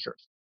safety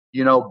measures.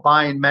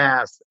 Buying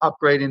masks,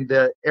 upgrading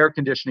the air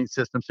conditioning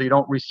system so you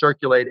don't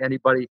recirculate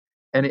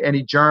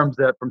any germs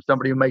that from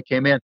somebody who may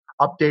came in,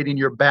 updating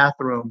your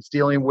bathrooms,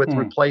 dealing with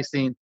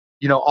replacing,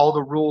 all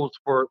the rules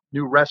for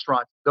new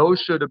restaurants.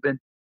 Those should have been,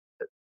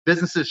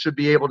 businesses should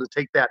be able to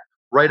take that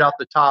right off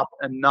the top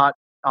and not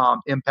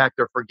impact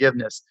their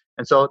forgiveness.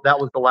 And so that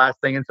was the last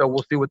thing. And so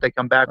we'll see what they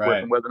come back with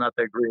and whether or not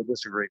they agree or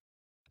disagree.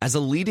 As a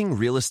leading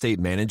real estate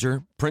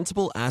manager,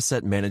 Principal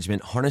Asset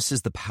Management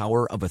harnesses the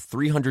power of a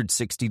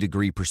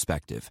 360-degree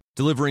perspective,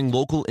 delivering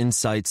local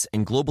insights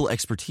and global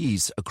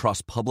expertise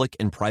across public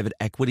and private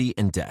equity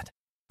and debt.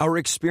 Our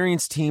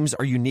experienced teams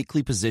are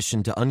uniquely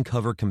positioned to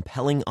uncover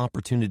compelling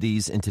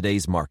opportunities in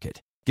today's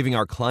market, giving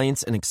our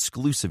clients an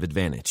exclusive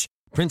advantage.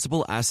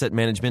 Principal Asset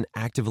Management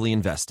actively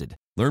invested.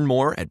 Learn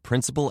more at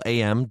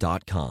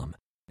principalam.com.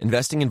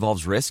 Investing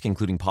involves risk,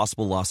 including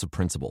possible loss of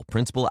principal.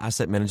 Principal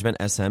Asset Management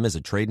SM is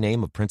a trade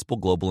name of Principal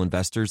Global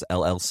Investors,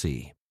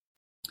 LLC.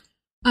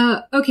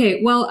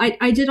 Okay, well,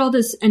 I did all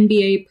this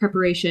NBA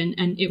preparation,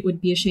 and it would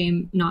be a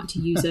shame not to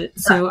use it.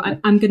 So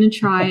I'm going to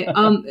try.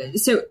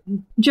 So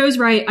Joe's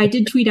right. I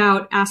did tweet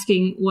out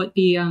asking what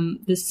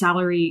the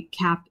salary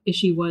cap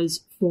issue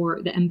was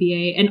for the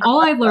NBA, and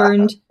all I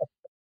learned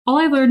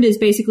is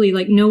basically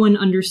like no one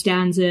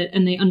understands it,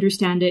 and they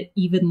understand it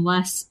even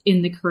less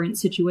in the current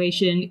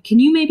situation. Can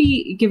you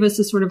maybe give us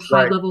a sort of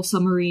high-level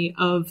summary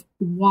of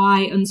why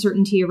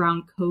uncertainty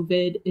around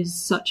COVID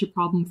is such a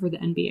problem for the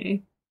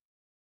NBA?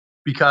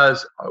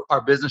 Because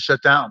our business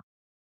shut down,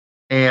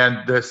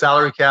 and the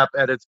salary cap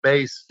at its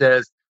base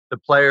says the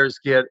players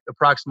get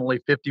approximately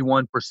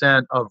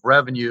 51% of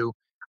revenue,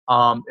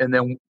 and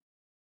then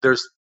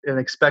there's an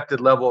expected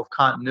level of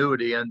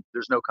continuity, and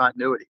there's no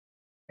continuity.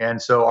 And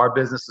so our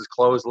business is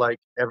closed like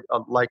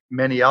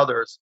many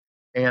others.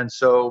 And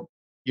so,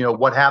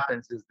 what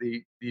happens is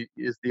the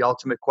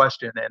ultimate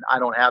question, and I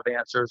don't have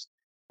answers.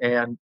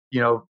 And,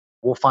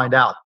 we'll find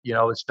out.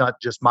 It's not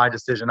just my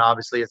decision.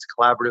 Obviously, it's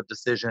a collaborative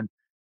decision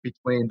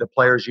between the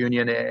players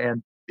union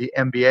and the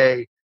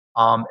NBA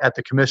at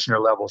the commissioner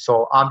level.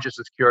 So I'm just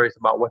as curious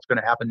about what's going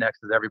to happen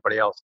next as everybody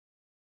else.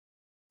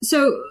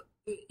 So,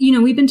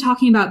 we've been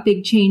talking about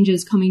big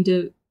changes coming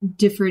to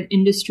different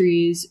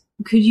industries.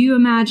 Could you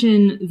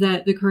imagine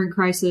that the current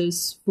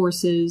crisis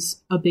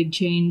forces a big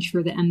change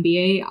for the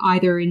NBA,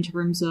 either in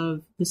terms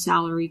of the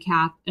salary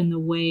cap and the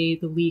way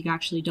the league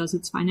actually does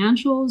its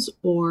financials,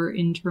 or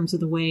in terms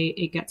of the way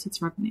it gets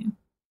its revenue?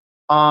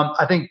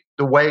 I think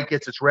the way it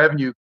gets its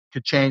revenue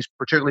could change,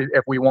 particularly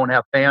if we won't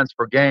have fans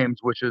for games,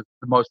 which is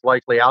the most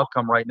likely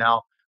outcome right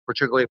now,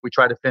 particularly if we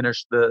try to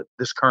finish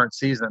this current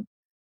season.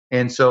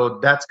 And so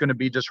that's going to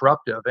be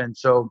disruptive. And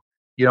so,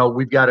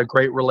 we've got a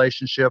great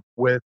relationship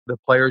with the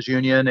players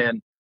union,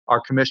 and our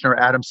commissioner,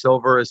 Adam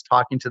Silver, is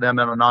talking to them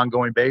on an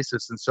ongoing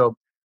basis. And so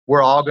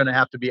we're all going to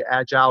have to be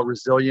agile,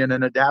 resilient,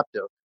 and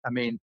adaptive. I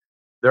mean,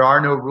 there are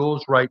no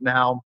rules right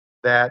now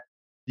that,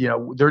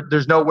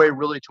 there's no way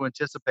really to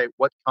anticipate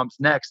what comes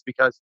next,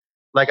 because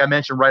like I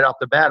mentioned right off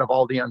the bat, of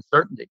all the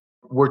uncertainty,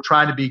 we're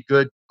trying to be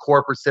good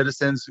corporate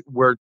citizens.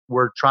 We're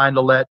trying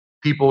to let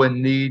people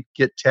in need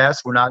get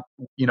tests. We're not,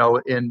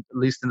 at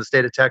least in the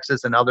state of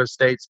Texas and other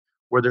states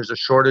where there's a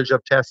shortage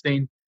of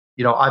testing.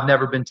 I've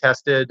never been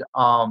tested.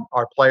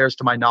 Our players,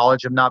 to my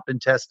knowledge, have not been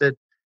tested.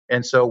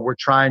 And so we're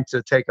trying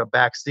to take a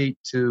back seat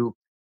to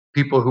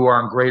people who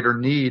are in greater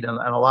need and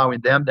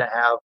allowing them to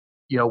have,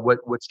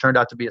 what's turned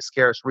out to be a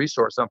scarce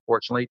resource,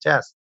 unfortunately,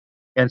 tests.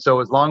 And so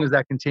as long as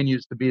that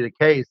continues to be the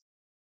case,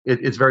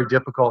 it's very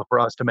difficult for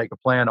us to make a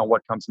plan on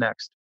what comes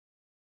next.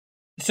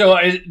 So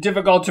it's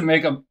difficult to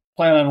make a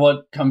plan on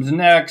what comes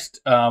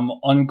next.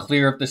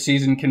 Unclear if the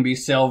season can be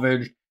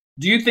salvaged.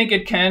 Do you think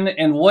it can?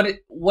 And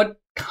what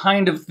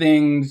kind of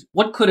things,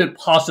 what could it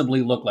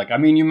possibly look like? I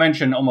mean, you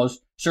mentioned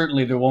almost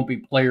certainly there won't be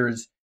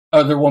players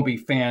or there won't be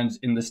fans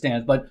in the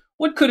stands, but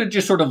what could it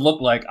just sort of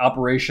look like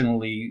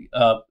operationally?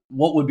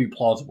 What would be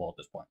plausible at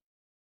this point?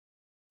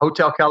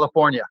 Hotel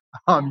California.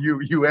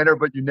 You enter,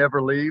 but you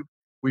never leave.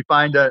 We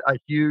find a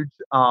huge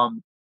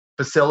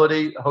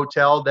facility,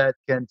 hotel that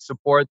can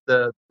support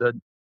the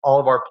all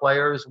of our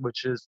players,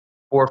 which is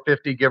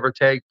 450 give or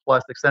take,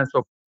 plus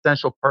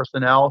essential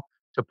personnel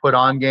to put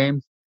on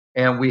games.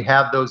 And we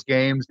have those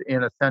games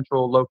in a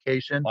central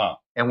location. Wow.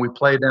 And we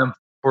play them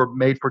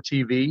made for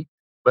TV.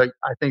 But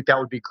I think that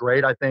would be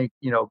great. I think,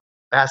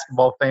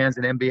 basketball fans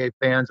and NBA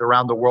fans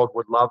around the world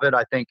would love it.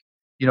 I think,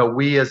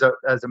 we as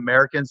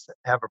Americans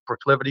have a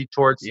proclivity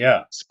towards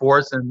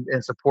sports and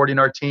supporting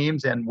our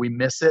teams, and we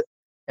miss it.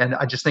 And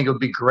I just think it would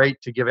be great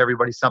to give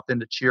everybody something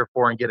to cheer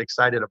for and get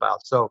excited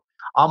about. So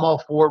I'm all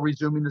for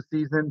resuming the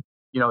season,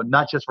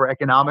 not just for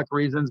economic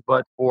reasons,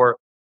 but for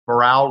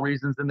morale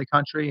reasons in the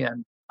country.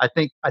 And I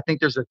think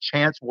there's a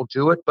chance we'll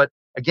do it. But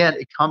again,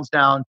 it comes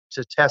down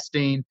to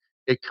testing.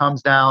 It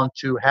comes down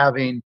to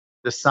having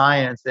the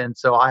science. And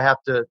so I have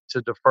to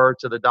defer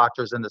to the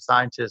doctors and the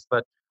scientists,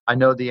 but I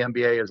know the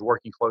NBA is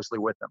working closely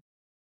with them.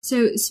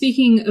 So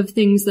speaking of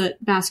things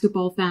that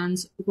basketball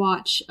fans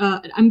watch,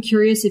 I'm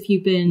curious if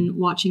you've been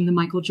watching the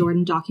Michael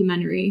Jordan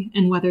documentary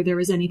and whether there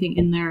was anything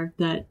in there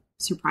that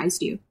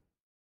surprised you.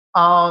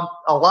 A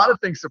lot of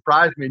things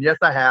surprised me. And yes,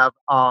 I have.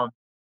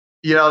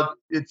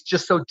 It's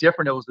just so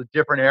different. It was a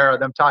different era.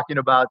 Them talking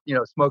about,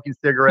 smoking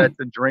cigarettes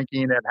and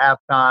drinking at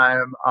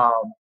halftime.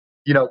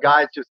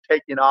 Guys just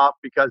taking off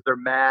because they're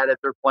mad at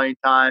their playing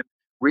time,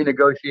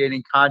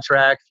 renegotiating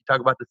contracts. You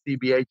talk about the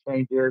CBA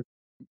changes.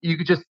 You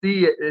could just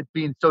see it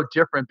being so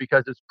different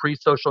because it's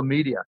pre-social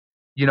media.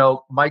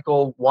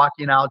 Michael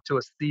walking out to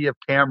a sea of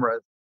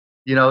cameras.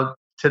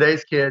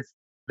 Today's kids,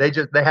 they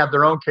have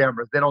their own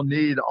cameras. They don't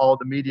need all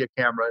the media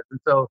cameras. And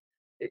so,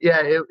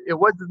 it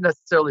wasn't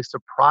necessarily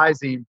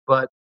surprising,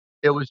 but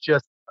it was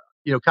just,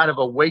 kind of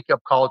a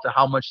wake-up call to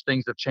how much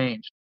things have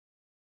changed.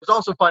 It was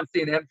also fun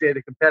seeing MJ,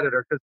 the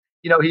competitor, because,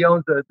 he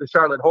owns the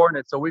Charlotte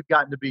Hornets, so we've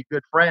gotten to be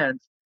good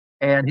friends.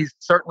 And he's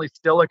certainly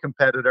still a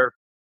competitor,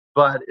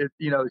 but it's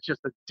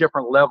just a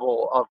different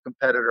level of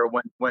competitor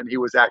when he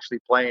was actually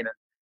playing it.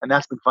 And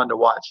that's been fun to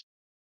watch.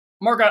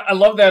 Mark, I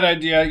love that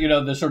idea,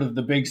 the sort of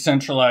the big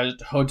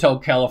centralized Hotel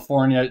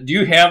California. Do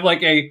you have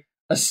like a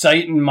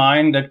site in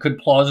mind that could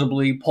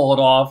plausibly pull it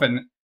off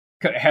and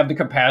have the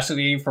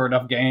capacity for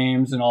enough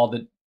games and all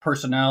the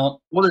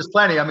personnel? Well, there's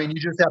plenty. I mean, you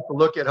just have to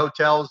look at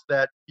hotels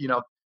that,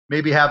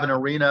 maybe have an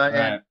arena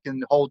and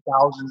can hold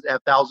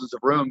thousands of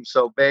rooms.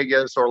 So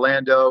Vegas,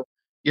 Orlando,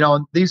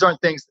 these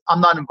aren't things, I'm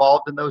not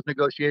involved in those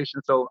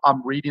negotiations, so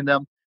I'm reading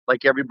them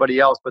like everybody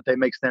else, but they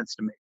make sense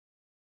to me.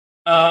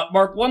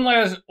 Mark, one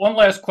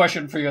last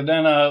question for you,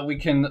 then we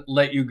can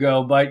let you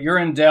go. But you're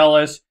in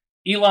Dallas.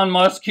 Elon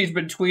Musk, he's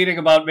been tweeting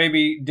about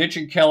maybe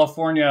ditching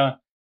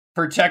California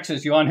for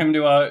Texas. You want him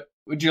to?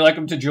 Would you like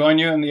him to join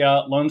you in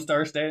the Lone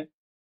Star State?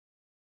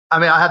 I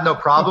mean, I have no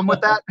problem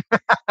with that,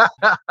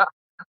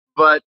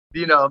 but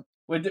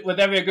would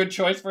that be a good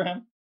choice for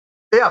him?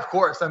 Yeah, of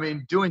course. I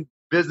mean, doing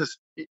business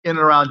in and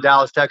around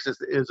Dallas, Texas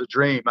is a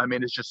dream. I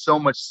mean, it's just so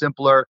much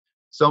simpler,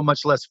 so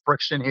much less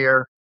friction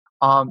here.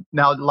 Now,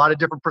 a lot of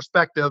different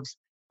perspectives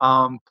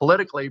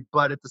politically,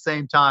 but at the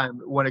same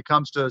time, when it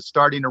comes to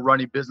starting and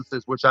running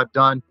businesses, which I've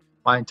done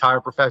my entire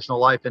professional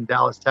life in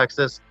Dallas,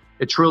 Texas,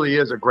 it truly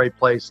is a great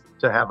place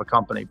to have a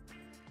company.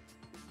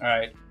 All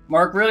right.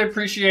 Mark, really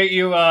appreciate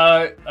you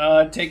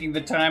taking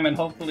the time, and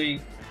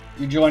hopefully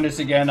you join us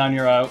again on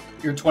your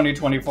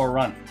 2024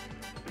 run.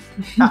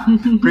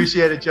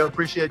 Appreciate it, Joe.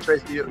 Appreciate it,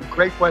 Tracy.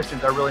 Great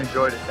questions. I really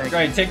enjoyed it. Thank you.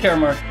 Great. Take care,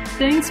 Mark.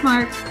 Thanks,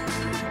 Mark.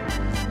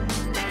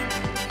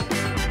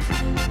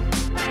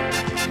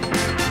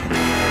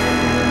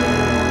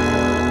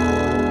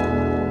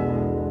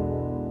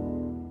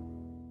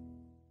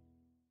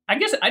 I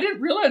guess I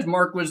didn't realize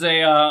Mark was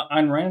a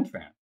Ayn Rand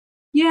fan.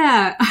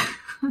 Yeah.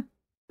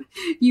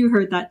 You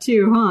heard that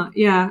too, huh?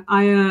 Yeah,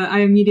 I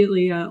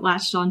immediately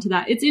latched onto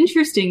that. It's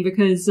interesting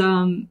because,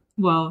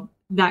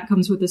 that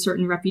comes with a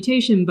certain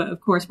reputation, but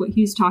of course what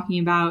he's talking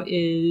about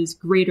is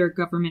greater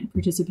government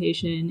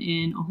participation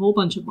in a whole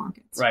bunch of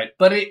markets. Right.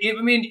 But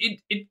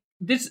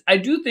I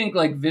do think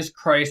like this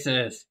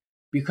crisis,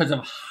 because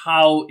of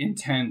how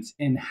intense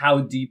and how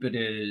deep it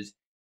is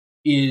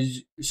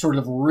sort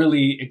of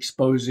really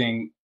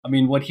exposing. I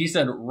mean, what he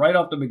said right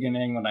off the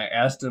beginning when I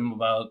asked him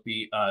about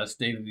the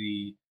state of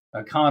the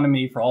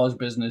economy for all his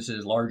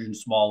businesses, large and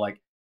small, like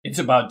it's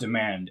about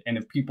demand. And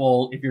if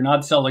you're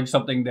not selling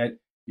something that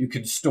you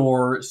could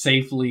store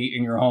safely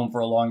in your home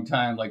for a long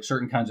time, like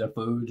certain kinds of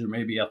foods or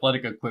maybe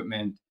athletic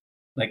equipment,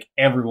 like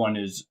everyone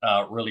is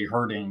really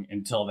hurting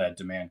until that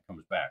demand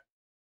comes back.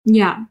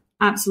 Yeah,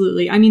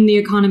 absolutely. I mean, the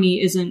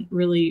economy isn't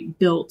really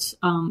built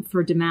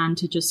for demand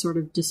to just sort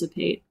of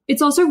dissipate.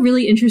 It's also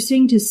really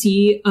interesting to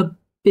see a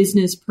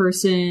business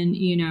person,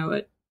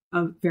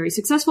 a very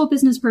successful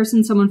business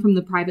person, someone from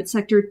the private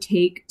sector,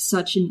 take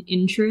such an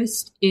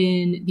interest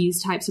in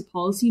these types of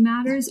policy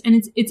matters. And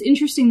it's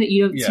interesting that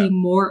you don't see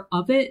more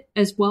of it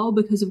as well,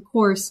 because of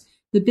course,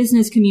 the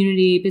business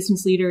community,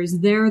 business leaders,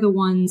 they're the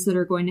ones that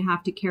are going to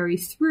have to carry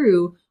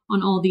through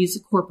on all these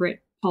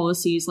corporate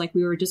policies, like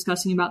we were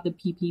discussing about the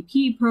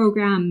PPP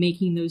program,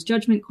 making those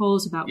judgment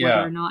calls about whether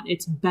or not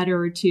it's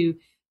better to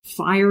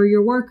fire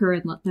your worker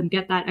and let them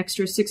get that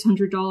extra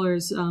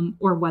 $600,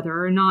 or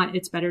whether or not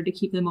it's better to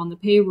keep them on the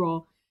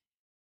payroll.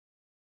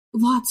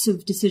 Lots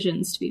of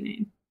decisions to be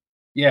made.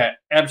 Yeah,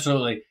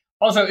 absolutely.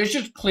 Also, it's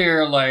just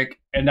clear, like,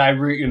 and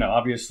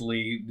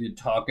obviously the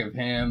talk of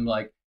him,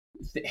 like,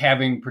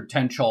 having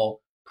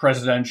potential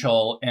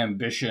presidential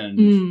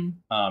ambitions,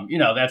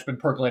 that's been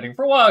percolating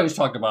for a while. He's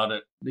talked about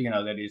it,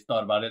 that he's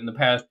thought about it in the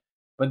past.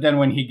 But then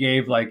when he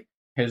gave, like,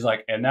 his,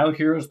 like, and now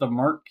here's the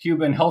Mark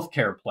Cuban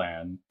healthcare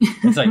plan,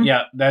 it's like,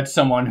 yeah, that's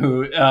someone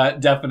who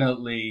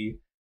definitely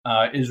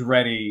is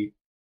ready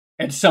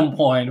at some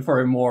point for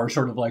a more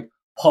sort of, like,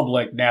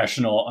 public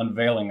national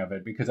unveiling of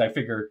it. Because I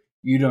figure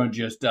you don't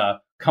just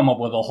come up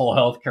with a whole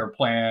healthcare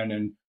plan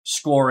and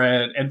score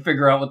it and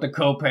figure out what the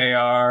copay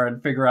are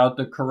and figure out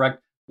the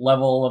correct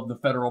level of the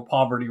federal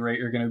poverty rate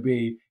you're going to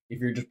be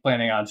if you're just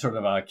planning on sort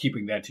of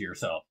keeping that to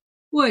yourself.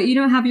 What, you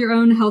don't have your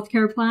own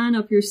healthcare plan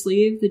up your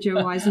sleeve, the Joe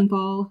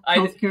Weisenthal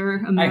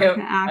Healthcare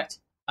America Act?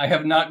 I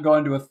have not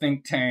gone to a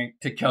think tank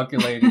to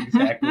calculate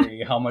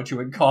exactly how much it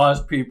would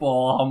cost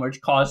people, how much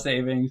cost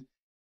savings,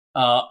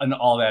 and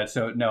all that.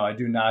 So no,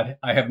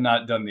 I have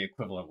not done the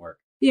equivalent work.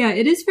 Yeah,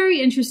 it is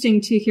very interesting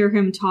to hear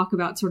him talk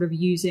about sort of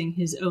using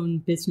his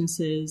own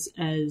businesses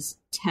as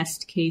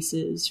test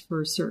cases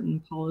for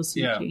certain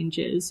policy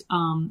changes.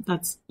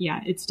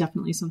 It's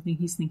definitely something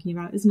he's thinking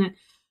about, isn't it?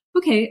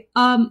 Okay,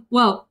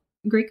 well,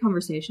 great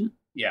conversation.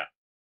 Yeah.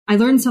 I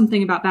learned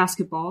something about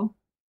basketball,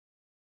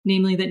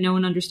 namely that no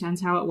one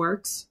understands how it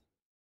works.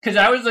 Because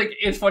I was like,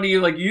 it's funny,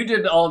 like, you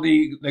did all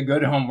the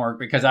good homework,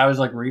 because I was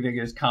like reading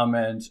his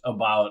comments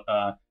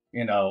about,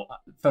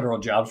 federal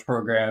jobs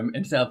program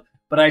and stuff.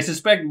 But I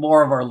suspect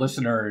more of our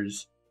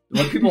listeners,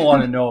 what people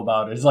want to know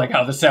about is like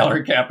how the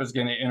salary cap is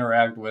going to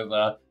interact with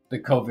the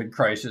COVID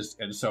crisis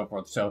and so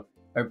forth. So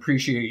I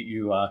appreciate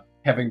you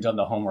having done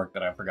the homework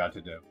that I forgot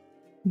to do.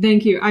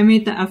 Thank you. I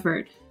made the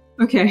effort.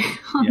 Okay,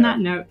 on that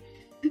note,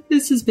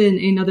 this has been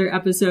another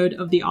episode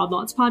of the Odd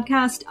Lots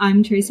podcast.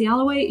 I'm Tracy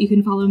Alloway. You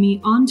can follow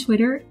me on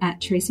Twitter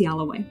at Tracy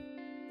Alloway.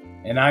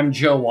 And I'm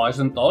Joe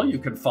Weisenthal. You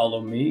can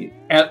follow me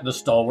at The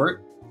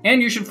Stalwart. And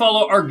you should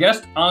follow our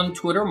guest on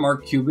Twitter,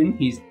 Mark Cuban.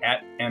 He's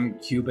at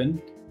MCuban.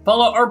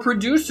 Follow our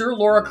producer,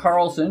 Laura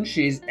Carlson.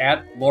 She's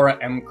at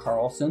Laura M.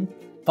 Carlson.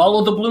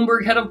 Follow the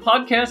Bloomberg head of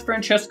podcast,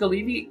 Francesca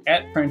Levy,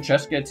 at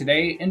Francesca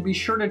Today. And be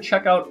sure to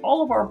check out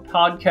all of our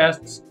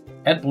podcasts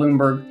at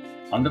Bloomberg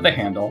under the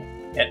handle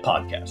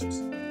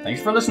 @podcasts.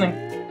 Thanks for listening.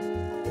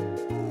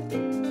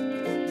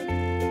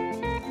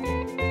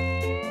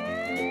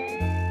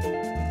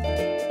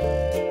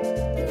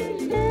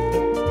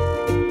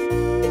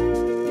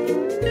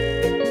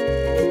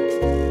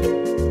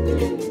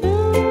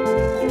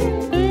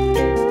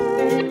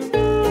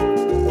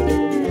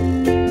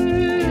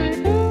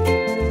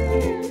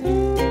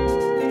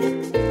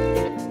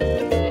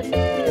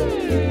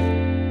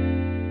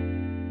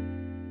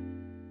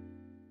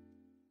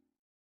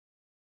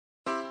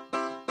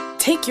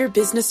 Take your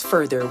business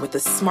further with the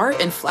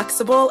smart and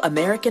flexible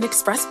American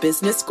Express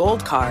Business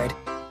Gold Card.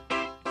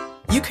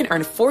 You can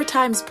earn 4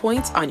 times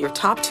points on your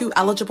top 2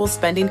 eligible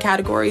spending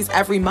categories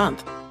every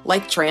month,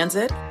 like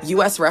transit,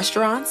 U.S.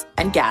 restaurants,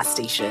 and gas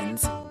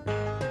stations.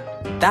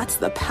 That's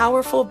the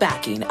powerful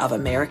backing of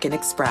American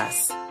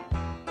Express.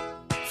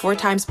 4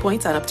 times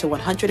points on up to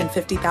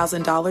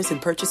 $150,000 in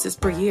purchases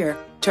per year.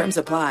 Terms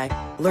apply.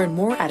 Learn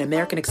more at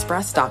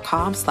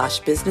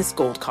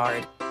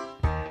americanexpress.com/businessgoldcard.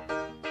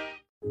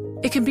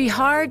 It can be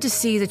hard to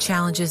see the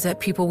challenges that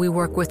people we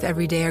work with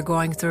every day are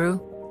going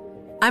through.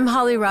 I'm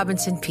Holly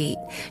Robinson Peete.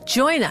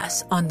 Join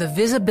us on The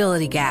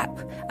Visibility Gap,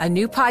 a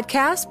new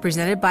podcast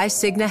presented by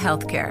Cigna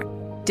Healthcare.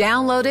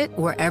 Download it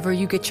wherever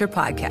you get your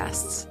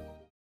podcasts.